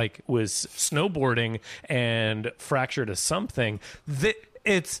was snowboarding and fractured a something, they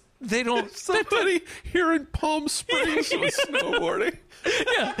don't. Somebody here in Palm Springs was snowboarding.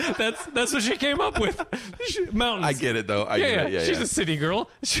 Yeah, that's what she came up with. Mountains. I get it though. She's a city girl.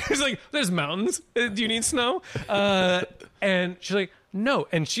 She's like, "There's mountains. Do you need snow?" And she's like, "No."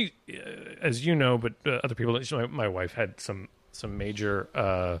 And she, as you know, but other people, my wife had some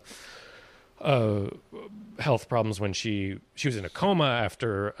major health problems when she was in a coma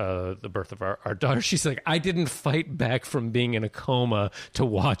after the birth of our daughter. She's like, I didn't fight back from being in a coma to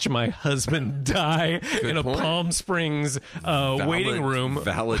watch my husband die in a Palm Springs waiting room.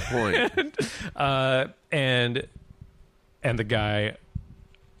 Valid point. And the guy,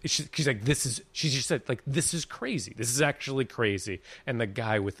 she's like, she just said, like, this is crazy. This is actually crazy. And the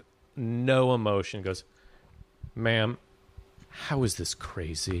guy with no emotion goes, ma'am, how is this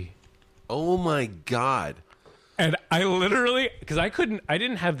crazy? Oh my God. And I literally, because I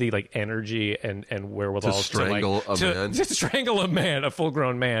didn't have the energy and wherewithal to strangle a man. To strangle a man, a full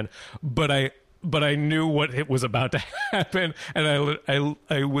grown man. But I knew what it was about to happen, and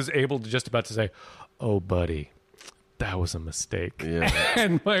I was able to just about to say, "Oh, buddy, that was a mistake." Yeah.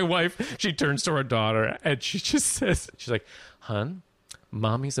 And my wife, she turns to her daughter and she just says, she's like, "Hun,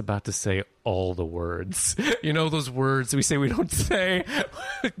 Mommy's about to say all the words. You know those words we say we don't say?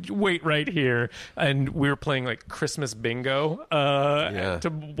 Wait right here." And we were playing Christmas bingo to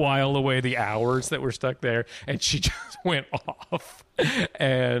while away the hours that were stuck there. And she just went off.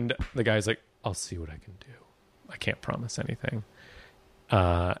 And the guy's like, "I'll see what I can do. I can't promise anything."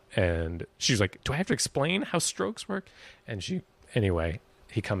 And she's like, "Do I have to explain how strokes work?" And anyway,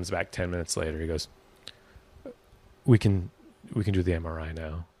 he comes back 10 minutes later. He goes, we can do the MRI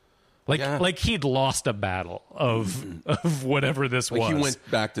now. Like he'd lost a battle of whatever this was. He went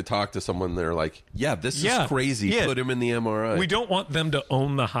back to talk to someone. They're like, "Yeah, this is crazy. Yeah. Put him in the MRI." We don't want them to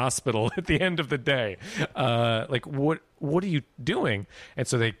own the hospital at the end of the day. What are you doing? And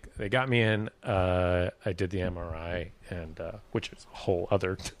so they got me in. I did the MRI, and which is a whole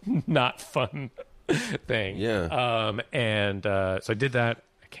other not fun thing. Yeah. So I did that.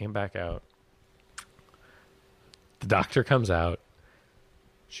 I came back out. The doctor comes out.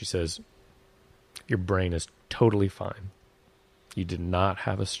 She says, "Your brain is totally fine. You did not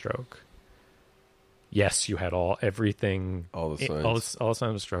have a stroke. Yes, you had everything, all the signs, all the signs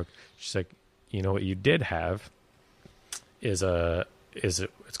of a stroke." She's like, "You know what you did have is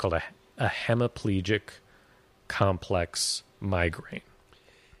it's called a hemiplegic complex migraine."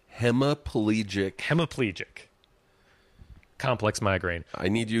 Hemiplegic complex migraine. I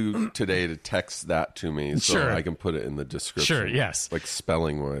need you today to text that to me so I can put it in the description. Sure, yes.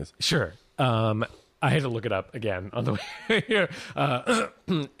 Spelling wise. Sure. I had to look it up again on the way here.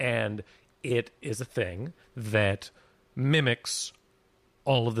 And it is a thing that mimics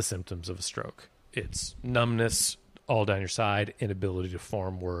all of the symptoms of a stroke. It's numbness all down your side, inability to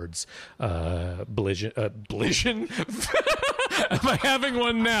form words, blision. Am I having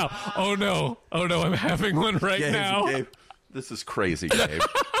one now? Oh no, I'm having one now. Gabe, this is crazy, Gabe.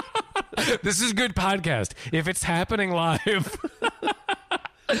 This is good podcast. If it's happening live.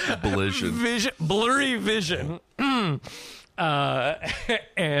 Blurry vision.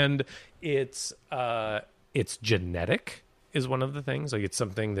 And it's genetic. is one of the things. Like, it's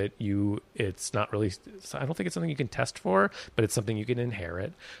something that it's not really, I don't think it's something you can test for, but it's something you can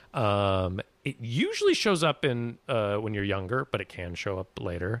inherit. It usually shows up in when you're younger, but it can show up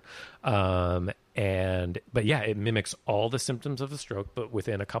later. But yeah, it mimics all the symptoms of the stroke, but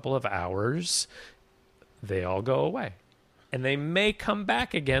within a couple of hours, they all go away. And they may come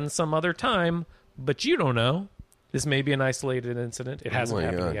back again some other time, but you don't know. This may be an isolated incident. It hasn't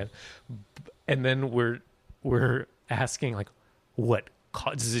happened again. And then we're asking, like, what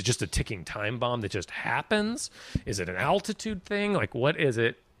is it? Just a ticking time bomb that just happens? Is it an altitude thing? Like, what is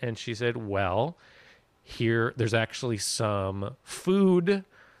it? And she said, well, there's actually some food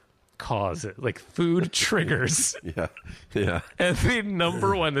cause it, like food triggers. Yeah. And the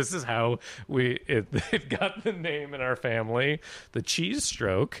number one, this is how it got the name in our family, the cheese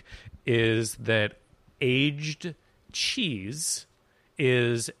stroke, is that aged cheese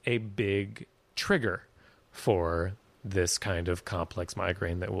is a big trigger for this kind of complex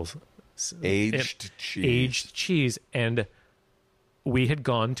migraine that will Aged cheese. Aged cheese. And we had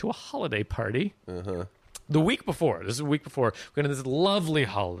gone to a holiday party. The week before, we went to this lovely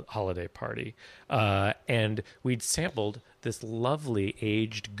holiday party, and we'd sampled this lovely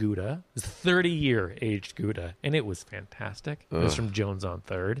aged Gouda, this 30-year aged Gouda, and it was fantastic. It was from Jones on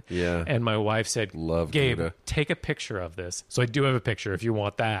 3rd. Yeah. And my wife said, Love Gabe, Gouda. take a picture of this. So I do have a picture if you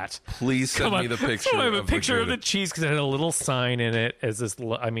want that. Please send me the picture. I have a of picture the of the Gouda. cheese because it had a little sign in it as this.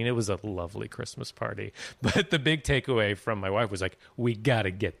 It was a lovely Christmas party. But the big takeaway from my wife was like, we got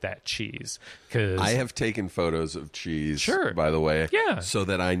to get that cheese. Because I have taken photos of cheese, Sure. by the way, Yeah. so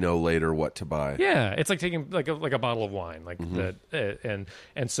that I know later what to buy. Yeah, it's like taking like a bottle of wine, like that.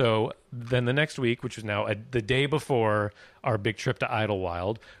 And so then the next week, which was now the day before our big trip to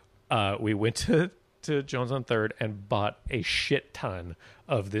Idlewild, we went to Jones on 3rd and bought a shit ton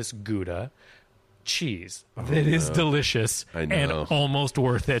of this Gouda cheese that is delicious I know. and almost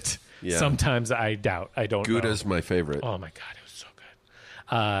worth it. Yeah. Sometimes I don't know. Gouda's my favorite. Oh my god, it was so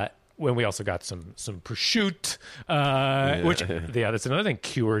good. When we also got some prosciutto, which that's another thing.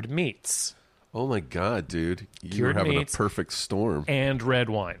 Cured meats Oh my god, dude! You were Cured having meats a perfect storm. and red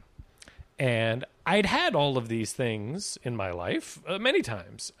wine, and I'd had all of these things in my life many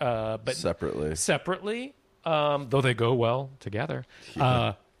times, but Separately, though they go well together.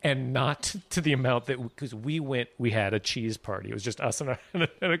 And not to the amount that, because we had a cheese party. It was just us and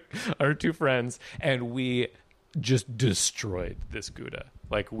our two friends, and we just destroyed this Gouda.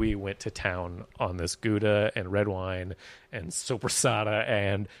 Like, we went to town on this Gouda and red wine and sopressata,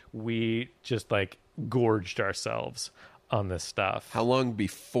 and we just like gorged ourselves on this stuff. how long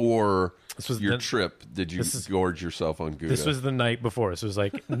before was your the- trip did you gorge yourself on Gouda? This was the night before. This was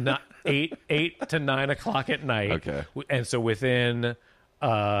like not 8 to 9 o'clock at night. Okay. And so within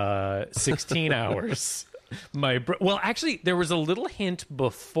 16 hours, well, actually, there was a little hint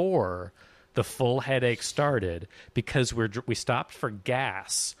before the full headache started, because we stopped for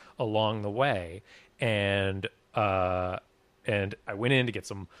gas along the way, and I went in to get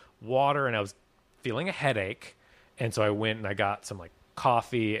some water, and I was feeling a headache, and so I went and I got some like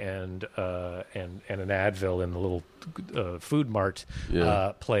coffee and an Advil in the little food mart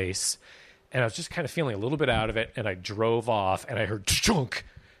place, and I was just kind of feeling a little bit out of it, and I drove off, and I heard chunk.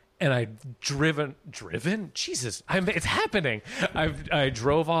 And I driven. Jesus, it's happening. I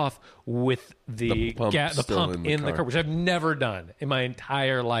drove off with the pump still pump in the in the car. car, which I've never done in my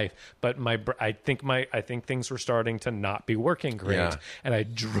entire life. But I think things were starting to not be working great, Yeah. and I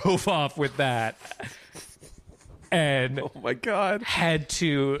drove off with that. And oh my god! had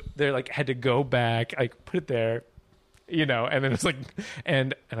to go back. I put it there, and then it's like,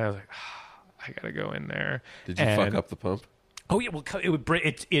 and I was like, I gotta go in there. Did you fuck up the pump? Oh yeah, well it would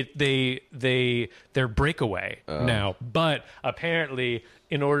break. They're breakaway now, but apparently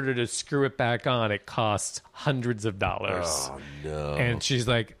in order to screw it back on, it costs hundreds of dollars. Oh no! And she's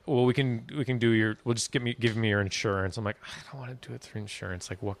like, "Well, we can we'll just give me your insurance." I'm like, "I don't want to do it through insurance.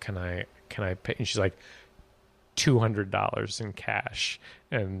 Like, what can I pay?" And she's like, $200 in cash,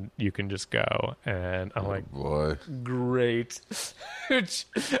 and you can just go. And I'm like, Boy, great.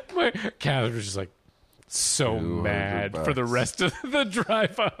 My cat was just like so mad for the rest of the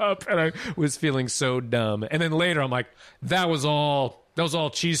drive up, and I was feeling so dumb. And then later I'm like, that was all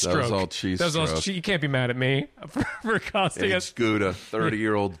cheese stroke. That was all cheese stroke. You can't be mad at me for costing us it's Gouda,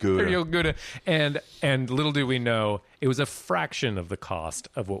 30-year-old Gouda. 30-year-old Gouda. And little do we know, it was a fraction of the cost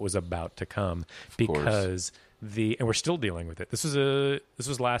of what was about to come, because and we're still dealing with it. This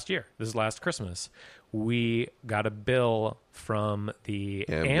was last year. This is last Christmas. We got a bill from the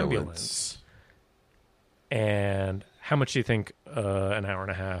ambulance. And how much do you think an hour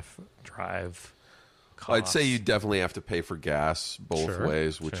and a half drive cost. I'd say you definitely have to pay for gas both Sure,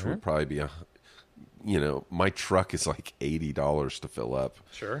 ways, which sure. would probably be my truck is like $80 to fill up.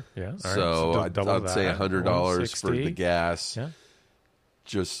 Sure. Yeah. All right. So I'd say $100 for the $160. gas. Yeah.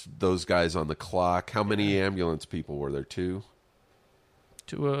 Just those guys on the clock. How many ambulance people were there? 2?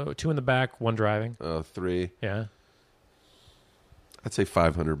 Two in the back, one driving. 3? Yeah. I'd say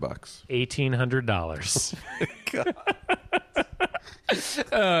 $500. $1,800.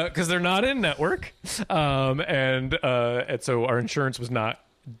 Because they're not in network, and so our insurance does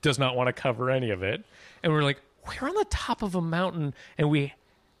not want to cover any of it, and we're like, we're on the top of a mountain, and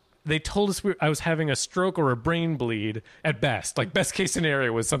they told us I was having a stroke or a brain bleed at best. Like, best case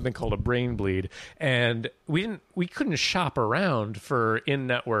scenario was something called a brain bleed, and we couldn't shop around for in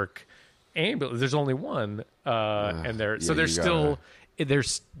network ambulance. There's only one, and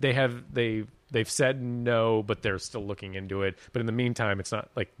they've said no, but they're still looking into it. But in the meantime, it's not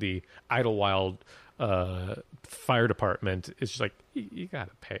like the Idlewild fire department. It's just like you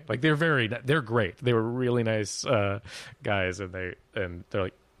gotta pay. Like, they're great. They were really nice guys, and they're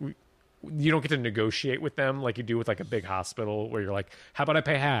like, you don't get to negotiate with them like you do with like a big hospital where you're like, how about I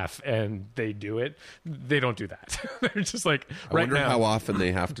pay half, and they do it. They don't do that. They're just like, I wonder how often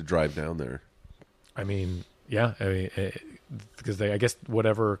they have to drive down there. I mean, yeah, because I guess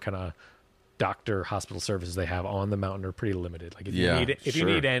whatever kind of doctor hospital services they have on the mountain are pretty limited. Like, if you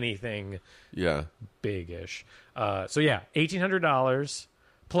need anything, big-ish. So yeah, $1,800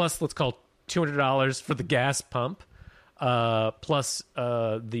 plus, let's call $200 for the gas pump, plus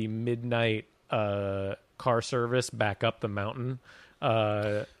the midnight car service back up the mountain.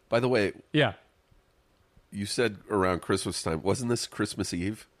 By the way, Yeah. you said around Christmas time. Wasn't this Christmas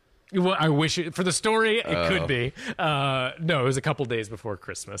Eve? Well, I wish for the story it could be. No, it was a couple days before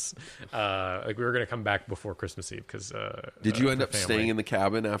Christmas. Like, we were going to come back before Christmas Eve because. Did you end for up family. staying in the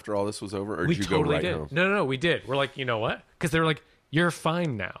cabin after all this was over, or We did you totally go right did. home? No, we did. We're like, you know what? Because they were like, you're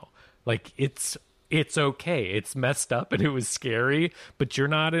fine now. Like, it's okay. It's messed up and it was scary, but you're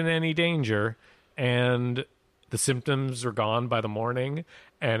not in any danger. And the symptoms are gone by the morning.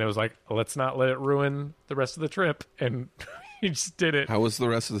 And it was like, let's not let it ruin the rest of the trip. And we just did it. How was the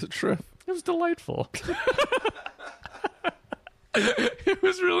rest of the trip? It was delightful. It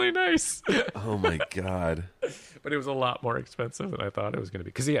was really nice. Oh my god! But it was a lot more expensive than I thought it was going to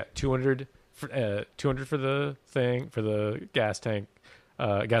be. Because $200 for the thing, for the gas tank,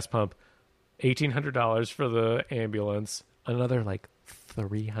 gas pump, $1,800 for the ambulance, another like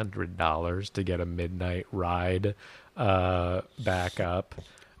 $300 to get a midnight ride back up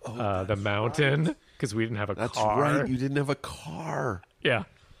the mountain because we didn't have a That's car. right. You didn't have a car. Yeah.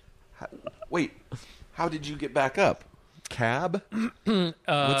 Wait, how did you get back up? Cab?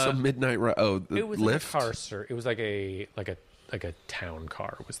 What's a midnight ride? Oh, the It was lift. like a car, sir. It was like a town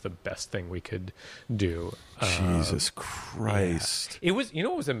car was the best thing we could do. Jesus Christ! It was,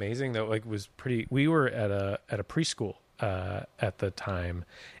 what was amazing though, like, was pretty. We were at a preschool at the time,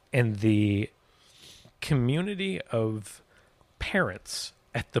 and the community of parents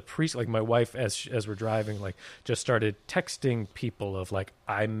at the preschool, like my wife, as we're driving, like, just started texting people of like,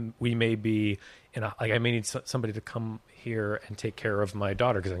 we may be in a, like, I may need somebody to come here and take care of my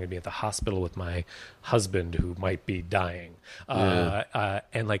daughter because I'm going to be at the hospital with my husband who might be dying.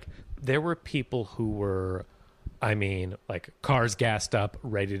 And like, there were people who were, I mean, like, cars gassed up,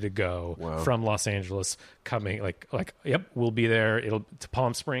 ready to go from Los Angeles, coming like, yep, we'll be there. To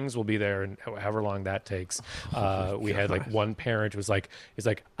Palm Springs, we'll be there, and however long that takes. We had like one parent was like,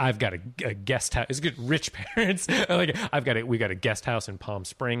 I've got a guest house. It's good, rich parents. Like, we got a guest house in Palm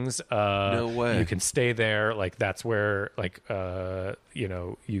Springs. No way. You can stay there. Like, that's where, like,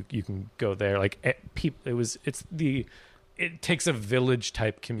 you can go there. Like, it takes a village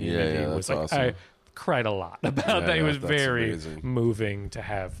type community. Yeah, It was that's like, awesome. I cried a lot about that. It was that's very amazing. moving to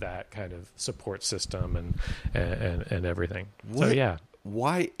have that kind of support system and everything. So What? yeah.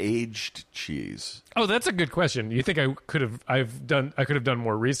 Why aged cheese? Oh, that's a good question. You think I could have done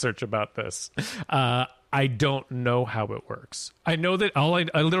more research about this? I don't know how it works. I know that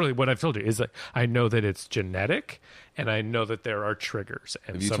I literally what I've told you is that I know that it's genetic, and I know that there are triggers.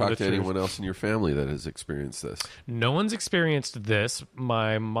 And Have you talked to anyone else in your family that has experienced this? No one's experienced this.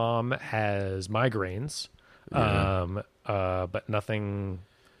 My mom has migraines, but nothing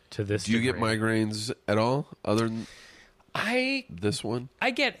to this. Do you get degree. migraines at all, other than this one?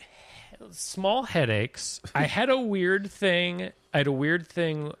 I get small headaches. I had a weird thing.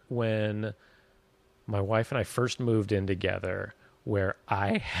 When my wife and I first moved in together, where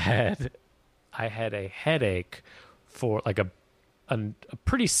I had a headache for like a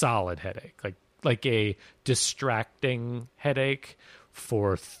pretty solid headache, like a distracting headache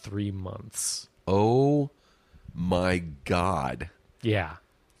for 3 months. Oh my God. Yeah.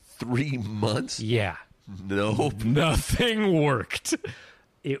 3 months? Yeah. Nope. Nothing worked.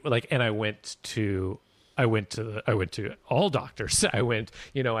 And I went to all doctors. I went,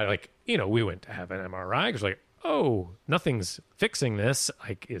 we went to have an MRI. I was like, oh, nothing's fixing this.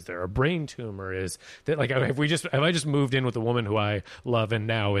 Like, is there a brain tumor? Is that like, have I just moved in with a woman who I love and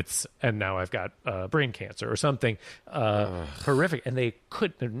now I've got brain cancer or something horrific? And they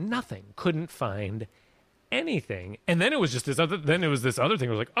couldn't find anything. And then it was just this other thing. It was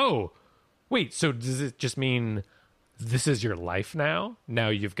like, oh, wait, so does it just mean this is your life now? Now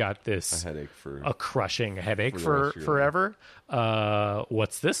you've got this a crushing headache for forever.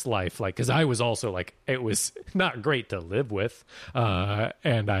 What's this life like? Because I was also like, it was not great to live with,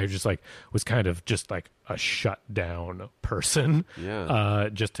 and I just like was kind of just like a shut down person,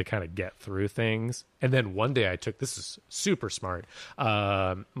 just to kind of get through things. And then one day this is super smart.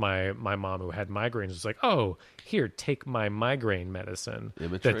 My mom, who had migraines, was like, oh, here, take my migraine medicine.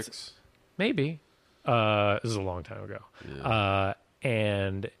 Imatrix? Maybe. This is a long time ago. Yeah.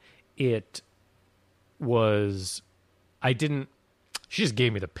 And it was, she just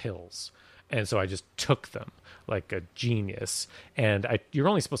gave me the pills. And so I just took them like a genius. And you're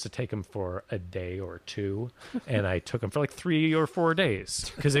only supposed to take them for a day or two. And I took them for like 3 or 4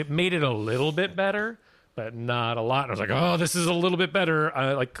 days because it made it a little bit better, but not a lot. And I was like, oh, this is a little bit better.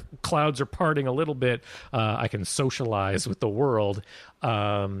 Like clouds are parting a little bit. I can socialize with the world.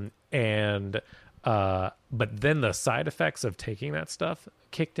 But then the side effects of taking that stuff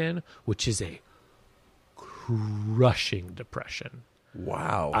kicked in, which is a crushing depression.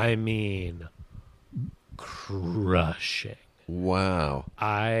 Wow. I mean, crushing. Wow.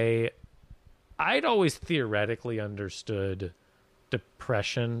 I'd always theoretically understood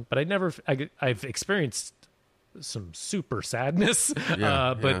depression, but I've experienced some super sadness.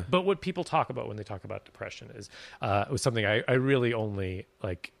 But what people talk about when they talk about depression is it was something I really only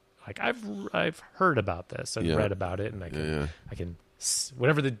like I've heard about this and read about it, and I can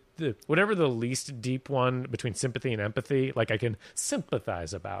whatever the least deep one between sympathy and empathy, like I can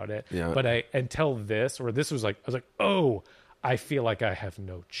sympathize about it. Yeah. But until this was like, I was like, oh, I feel like I have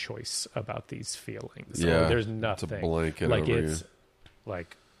no choice about these feelings. Yeah. There's nothing. It's a blanket like over it's you.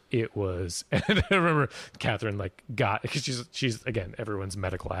 Like it was. And I remember Catherine because she's again everyone's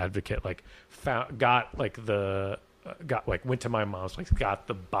medical advocate, went to my mom's, got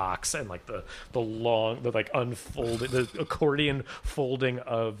the box and the unfolded, the accordion folding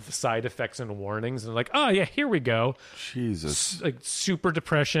of side effects and warnings, and oh yeah, here we go. Jesus. Super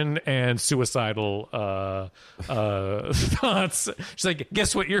depression and suicidal thoughts. She's like,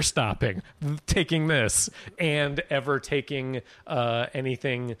 guess what? You're stopping taking this and ever taking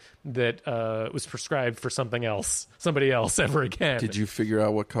anything that was prescribed for somebody else ever again. Did you figure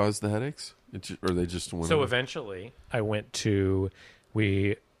out what caused the headaches? Or they just went So eventually I went to,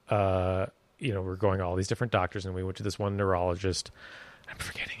 we're going to all these different doctors, and we went to this one neurologist. I'm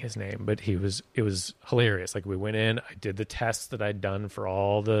forgetting his name, but it was hilarious. We went in, I did the tests that I'd done for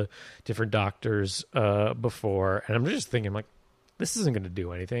all the different doctors before. And I'm just thinking this isn't going to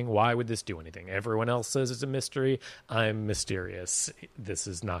do anything. Why would this do anything? Everyone else says it's a mystery. I'm mysterious. This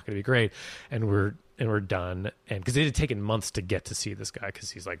is not going to be great. And we're done. And because it had taken months to get to see this guy,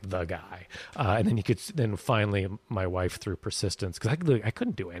 because he's the guy. And then finally my wife, through persistence, because I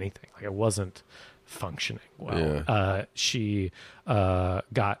couldn't do anything. I wasn't functioning well. Yeah. She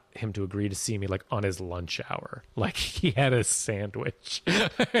got him to agree to see me on his lunch hour. He had a sandwich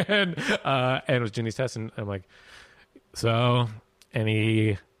and was doing these tests. And I'm like, so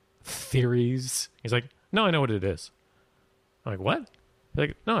any theories? He's like, no, I know what it is. I'm like, what? He's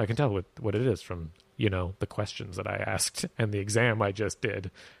like, no, I can tell what it is from, the questions that I asked and the exam I just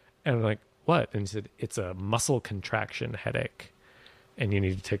did. And I'm like, what? And he said, it's a muscle contraction headache, and you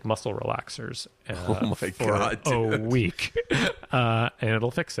need to take muscle relaxers for a week, and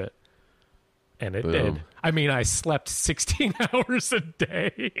it'll fix it. And it did. I mean, I slept 16 hours a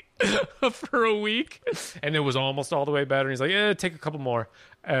day for a week, and it was almost all the way better. And he's like, yeah, take a couple more.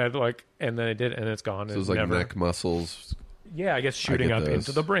 And then I did, and it's gone. So it was neck muscles. Yeah, I guess shooting up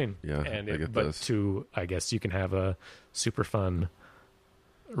into the brain. Yeah, I guess you can have a super fun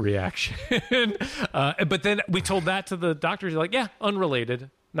reaction. But then we told that to the doctors. They're like, yeah,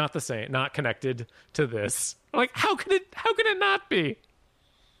 unrelated, not the same, not connected to this. I'm like, how could it not be?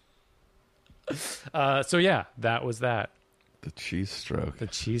 So yeah, that was that. The cheese stroke.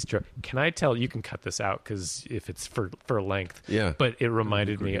 Can I tell? You can cut this out because if it's for length. Yeah. But it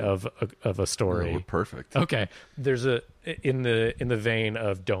reminded me of a story. No, we're perfect. Okay. There's in the vein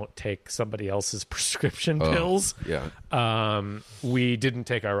of don't take somebody else's prescription pills. Yeah. We didn't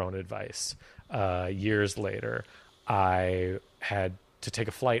take our own advice. years later, I had to take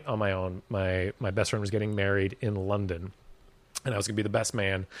a flight on my own. My best friend was getting married in London, and I was going to be the best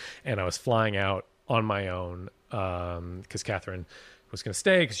man, and I was flying out on my own because Catherine was going to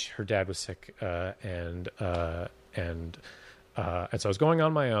stay because her dad was sick, and so I was going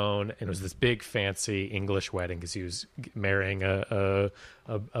on my own, and it was this big fancy English wedding because he was marrying a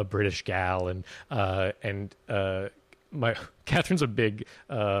British gal, and my Catherine's a big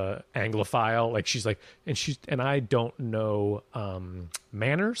Anglophile. Like she's like, and I don't know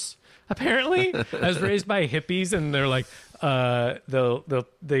manners. Apparently, I was raised by hippies, and they're like,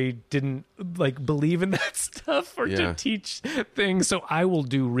 they didn't like believe in that stuff or to teach things. So I will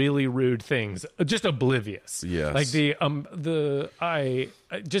do really rude things, just oblivious. Yes. Like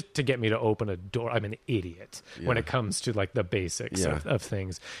just to get me to open a door. I'm an idiot when it comes to like the basics of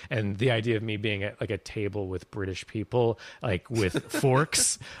things. And the idea of me being at like a table with British people, like with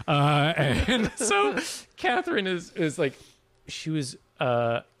forks. And so Catherine is like, she was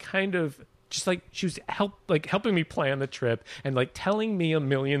kind of just like, she was helping me plan the trip and like telling me a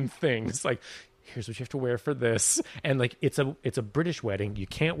million things. Like, here's what you have to wear for this. And like, it's a British wedding. You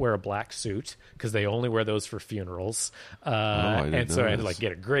can't wear a black suit because they only wear those for funerals. And so I had to like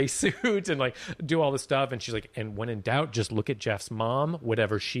get a gray suit and like do all this stuff. And she's like, and when in doubt, just look at Jeff's mom,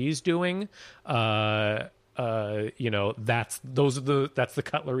 whatever she's doing. That's the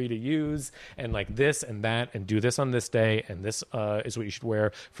cutlery to use, and like this and that, and do this on this day, and this is what you should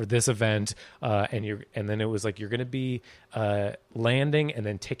wear for this event. And then it was like, you're going to be landing and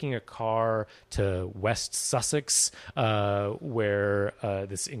then taking a car to West Sussex, where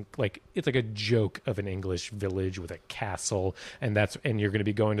it's like a joke of an English village with a castle, and you're going to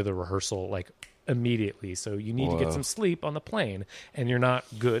be going to the rehearsal like immediately. So you need to get some sleep on the plane, and you're not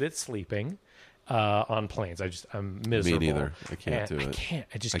good at sleeping on planes. I'm miserable. Me neither. I can't do it.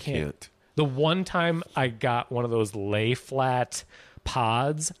 I can't. The one time I got one of those lay flat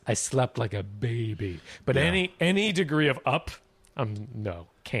pods, I slept like a baby. But any degree of up, no,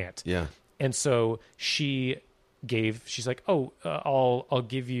 can't. Yeah. And so she's like, I'll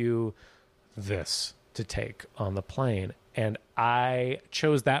give you this to take on the plane. And I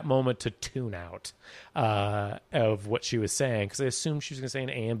chose that moment to tune out of what she was saying, because I assumed she was going to say an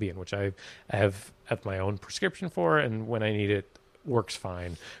Ambien, which I have my own prescription for, and when I need it, works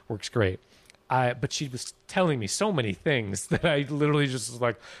fine, works great. But she was telling me so many things that I literally just was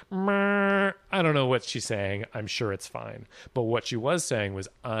like, I don't know what she's saying. I'm sure it's fine. But what she was saying was,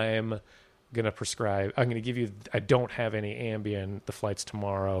 I'm going to give you, I don't have any Ambien. The flight's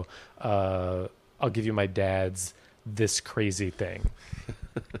tomorrow. I'll give you my dad's this crazy thing.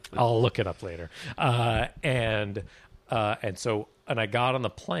 I'll look it up later. And I got on the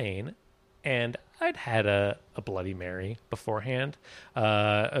plane, and I'd had a Bloody Mary beforehand,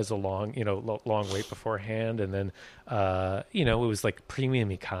 as a long wait beforehand. And then, it was like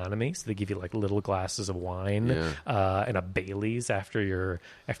premium economy. So they give you like little glasses of wine, and a Bailey's after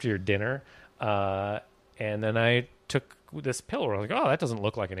your dinner. And then I took this pill where I was like, oh, that doesn't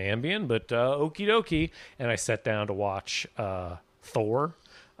look like an Ambien, but okie dokie. And I sat down to watch Thor,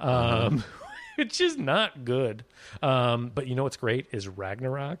 which is not good. But you know what's great is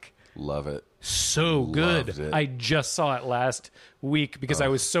Ragnarok. Love it. So good. Loved it. I just saw it last week because I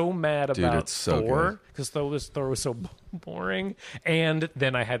was so mad about Thor, because Thor was so boring. And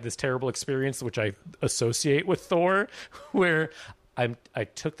then I had this terrible experience, which I associate with Thor, where I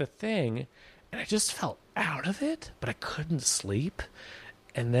took the thing and I just felt out of it, but I couldn't sleep.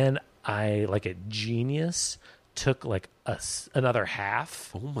 And then I, like a genius, took like another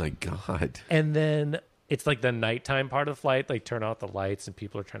half. Oh my God. And then it's like the nighttime part of the flight, like turn out the lights and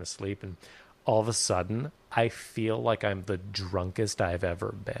people are trying to sleep. And all of a sudden, I feel like I'm the drunkest I've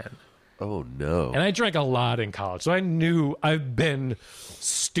ever been. Oh no. And I drank a lot in college, so I knew I've been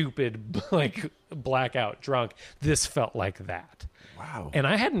stupid, like blackout drunk. This felt like that. Wow. And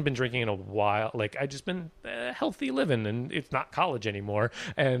I hadn't been drinking in a while. Like, I just been healthy living, and it's not college anymore.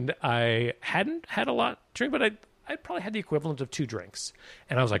 And I hadn't had a lot to drink, but I probably had the equivalent of 2 drinks.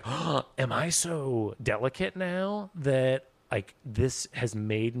 And I was like, oh, am I so delicate now that like this has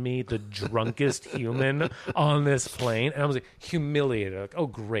made me the drunkest human on this plane? And I was like humiliated. Like, oh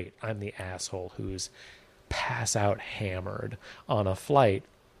great, I'm the asshole who's pass out hammered on a flight.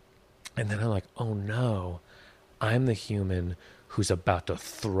 And then I'm like, oh no, I'm the human who's about to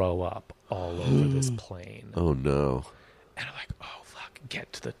throw up all over this plane. Oh no. And I'm like, oh fuck,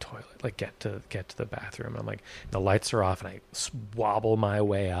 get to the toilet, like get to the bathroom. I'm like, the lights are off, and I wobble my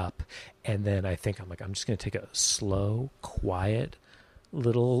way up, and then I think, I'm like, I'm just gonna take a slow, quiet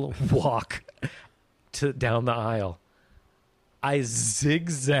little walk down the aisle. I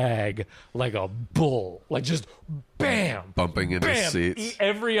zigzag like a bull, like just bam, Bumping into bam. seats.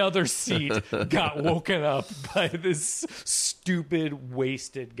 Every other seat got woken up by this stupid,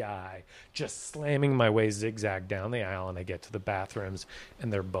 wasted guy just slamming my way zigzag down the aisle, and I get to the bathrooms,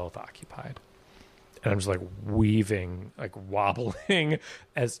 and they're both occupied. And I'm just like weaving, like wobbling,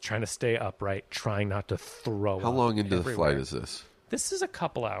 as trying to stay upright, trying not to throw up. How long into the everywhere. flight is this? This is a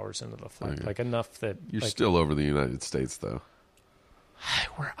couple hours into the flight, Okay. like enough that You're like, still over the United States, though.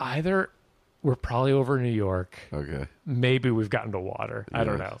 we're probably over New York. Okay. Maybe we've gotten to water. I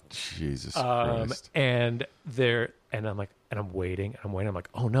don't Yeah. know. Jesus Christ. And I'm like, and I'm waiting. I'm like,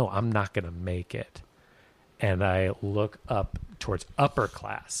 oh no, I'm not gonna make it. And I look up towards upper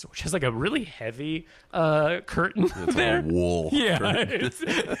class, which has like a really heavy curtain It's there. all wool. Yeah, it's,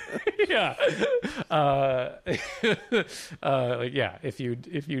 yeah, like yeah. If you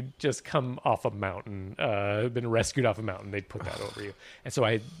just come off a mountain, been rescued off a mountain, they'd put that over you. And so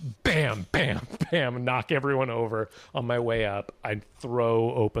I, bam, bam, bam, knock everyone over on my way up. I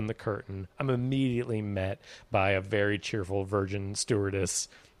throw open the curtain. I'm immediately met by a very cheerful Virgin stewardess.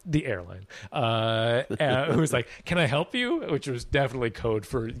 The airline, who's like, "Can I help you?" Which was definitely code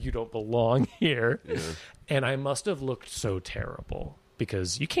for "you don't belong here." Yeah. And I must have looked so terrible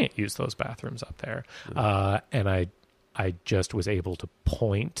because you can't use those bathrooms up there. And I just was able to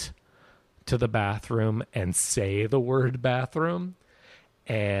point to the bathroom and say the word bathroom,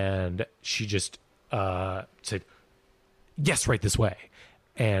 and she just said, "Yes, right this way."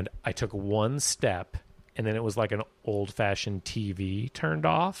 And I took one step. And then it was like an old-fashioned TV turned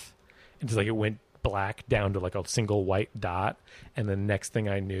off. And just like it went black down to like a single white dot. And the next thing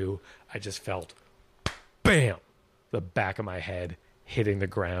I knew, I just felt, bam, the back of my head hitting the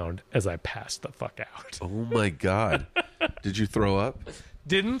ground as I passed the fuck out. Oh, my God. Did you throw up?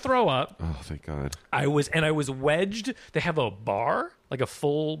 Didn't throw up. Oh, thank God. I was wedged. They have a bar, like a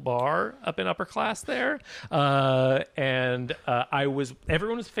full bar up in upper class there. And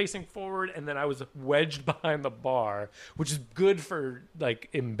everyone was facing forward, and then I was wedged behind the bar, which is good for like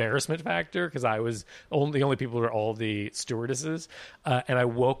embarrassment factor because I was the only people were all the stewardesses. And I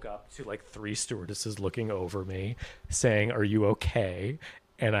woke up to like 3 stewardesses looking over me saying, "Are you okay?"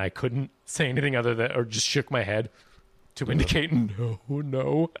 And I couldn't say anything other than, or just shook my head to indicate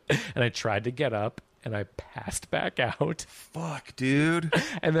no. And I tried to get up and I passed back out. Fuck, dude.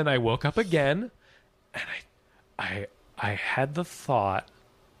 And then I woke up again and I had the thought,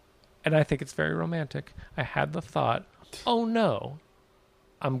 and I think it's very romantic. I had the thought, oh no,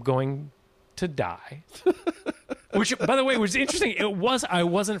 I'm going to die. Which, by the way, was interesting. I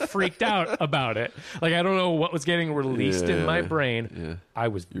wasn't freaked out about it. Like, I don't know what was getting released in my brain. Yeah. I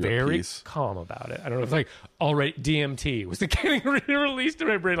was You're at very peace. calm about it. I don't know if like already DMT was getting released in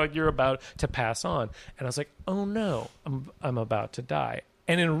my brain. Like, you're about to pass on. And I was like, oh no, I'm about to die.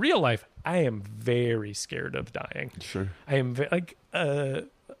 And in real life, I am very scared of dying. Sure. I am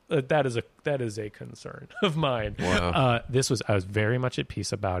that is a concern of mine. Wow. I was very much at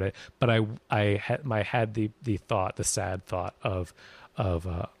peace about it, but I had the thought, the sad thought of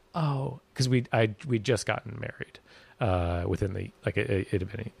because we'd just gotten married within the it had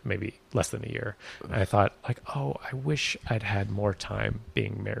been maybe less than a year. And I thought like, oh, I wish I'd had more time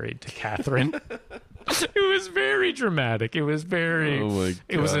being married to Catherine. It was very dramatic. It was very. Oh my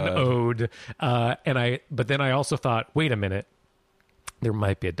It was an God. ode, but then I also thought, wait a minute. There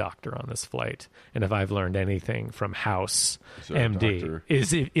might be a doctor on this flight, and if I've learned anything from House there a MD, doctor?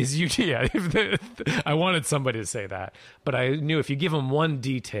 is you? Yeah, I wanted somebody to say that, but I knew if you give them one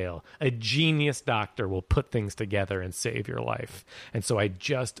detail, a genius doctor will put things together and save your life. And so I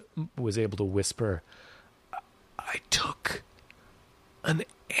just was able to whisper, "I took an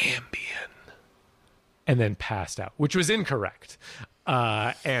Ambien," and then passed out, which was incorrect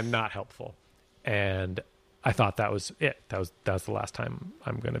and not helpful. And I thought that was it. That was the last time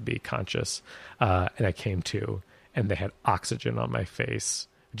I'm going to be conscious. And I came to, and they had oxygen on my face,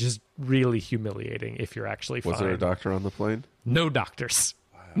 which is really humiliating if you're actually fine. Was there a doctor on the plane? No doctors.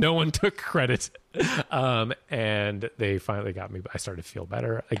 Wow. No one took credit. And they finally got me. I started to feel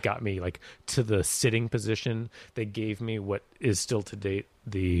better. It got me like to the sitting position. They gave me what is still to date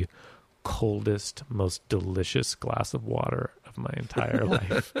the coldest, most delicious glass of water of my entire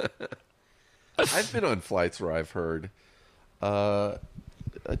life. I've been on flights where I've heard,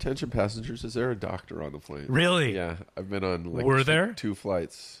 attention passengers, is there a doctor on the plane? Really? Yeah, I've been on like Were there? 2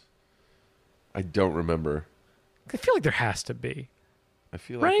 flights. I don't remember. I feel like there has to be. I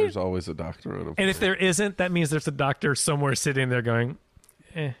feel like Right? there's always a doctor on a plane. And if there isn't, that means there's a doctor somewhere sitting there going,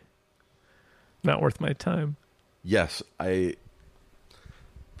 not worth my time. Yes, can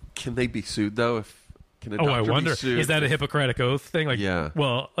they be sued though Can a Oh, doctor I be wonder. sued Is that a if- Hippocratic oath thing? Like, Yeah.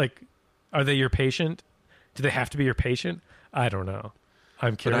 Well, like, are they your patient? Do they have to be your patient? I don't know.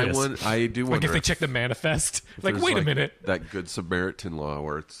 I'm But curious. I do like wonder if they check the manifest. Like, there's, wait a minute. That Good Samaritan law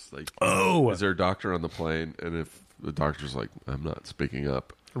where it's like, Oh. is there a doctor on the plane? And if the doctor's like, I'm not speaking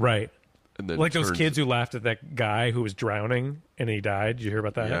up, Right. and then Like those turns- kids who laughed at that guy who was drowning and he died. Did you hear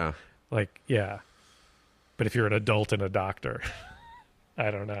about that? Yeah. Like, yeah. But if you're an adult and a doctor, I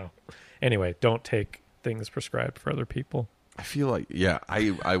don't know. Anyway, don't take things prescribed for other people. I feel like, yeah,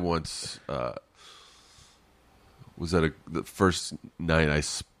 I once was at the first night I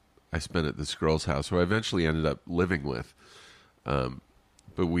spent at this girl's house who I eventually ended up living with.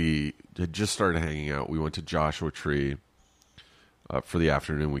 But we had just started hanging out. We went to Joshua Tree for the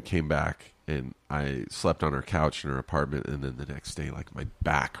afternoon. We came back and I slept on her couch in her apartment. And then the next day, like, my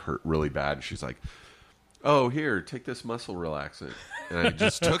back hurt really bad. And she's like, oh, here, take this muscle relaxant. And I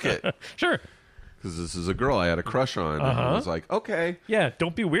just took it Sure. because this is a girl I had a crush on. And I was like, okay. Yeah,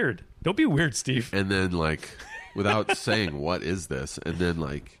 don't be weird. Don't be weird, Steve. And then, like, without saying, what is this? And then,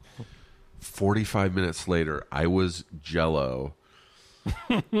 like, 45 minutes later, I was jello,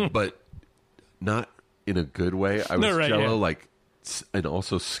 but not in a good way. I was No, right, jello, yeah. like, and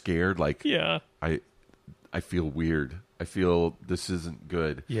also scared. Like, Yeah. I feel weird. I feel this isn't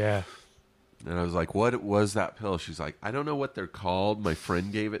good. Yeah. And I was like, what was that pill? She's like, I don't know what they're called. My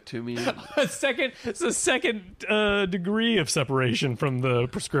friend gave it to me. It's a second degree of separation from the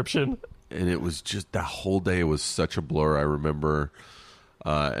prescription. And it was just, that whole day was such a blur. I remember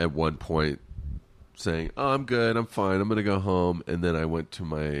at one point saying, oh, I'm good, I'm fine, I'm going to go home. And then I went to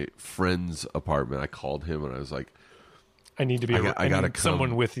my friend's apartment. I called him and I was like, I need to be. I got to come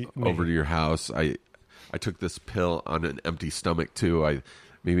someone with me. over to your house. I took this pill on an empty stomach too.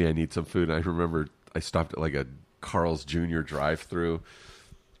 Maybe I need some food. And I remember I stopped at like a Carl's Jr. drive-through,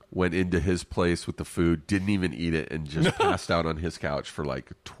 went into his place with the food, didn't even eat it, and just passed out on his couch for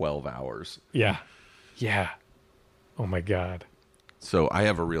like 12 hours. Yeah. Yeah. Oh my God. So I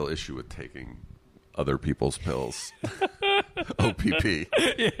have a real issue with taking other people's pills. OPP.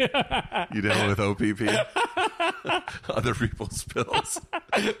 You down with OPP? Other people's pills.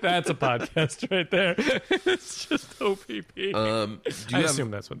 That's a podcast right there. It's just OPP. Do I you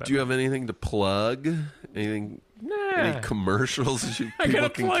assume that's what that Do you have anything to plug? Anything? Nah. Any commercials that I people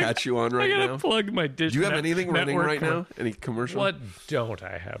gotta can plug- catch you on right I gotta now? plug my dish. Do you have anything running network right for- now? Any commercial? What don't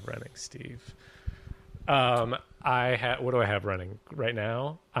I have running, Steve? What do I have running right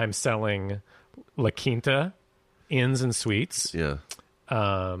now? I'm selling La Quinta Inns and Suites, Yeah.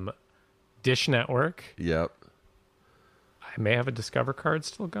 Dish Network. Yep. I may have a Discover card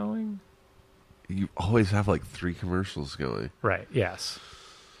still going. You always have like 3 commercials going. Right. Yes.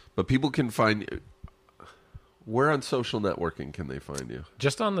 But people can find you. Where on social networking can they find you?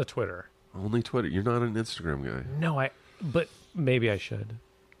 Just on the Twitter. Only Twitter. You're not an Instagram guy. No, but maybe I should.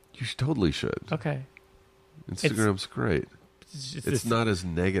 You totally should. Okay. Instagram's great. It's It's not as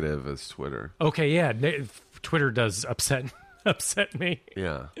negative as Twitter. Okay. Yeah. Twitter does upset me.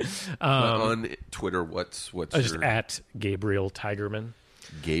 Yeah. But on Twitter, what's Just your at Gabriel Tigerman.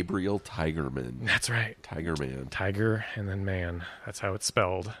 Gabriel Tigerman? That's right. Tigerman. Tiger and then man. That's how it's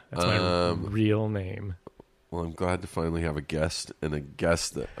spelled. That's my real name. Well, I'm glad to finally have a guest, and a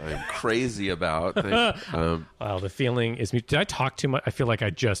guest that I'm crazy about. Wow, the feeling is. Did I talk too much? I feel like I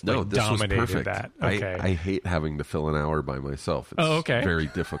just No, like, this was dominated perfect. that. Okay. I hate having to fill an hour by myself. It's Oh, okay. very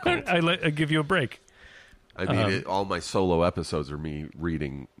difficult. I give you a break. I mean, all my solo episodes are me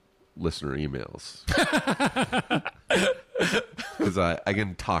reading listener emails. Because I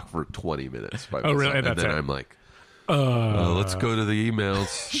can talk for 20 minutes by myself, really? and That's then it? I'm like, let's go to the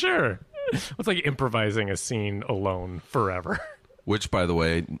emails. Sure. It's like improvising a scene alone forever. Which, by the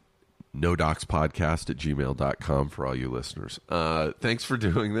way, nodocspodcast@gmail.com for all you listeners. Thanks for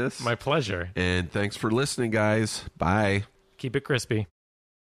doing this. My pleasure. And thanks for listening, guys. Bye. Keep it crispy.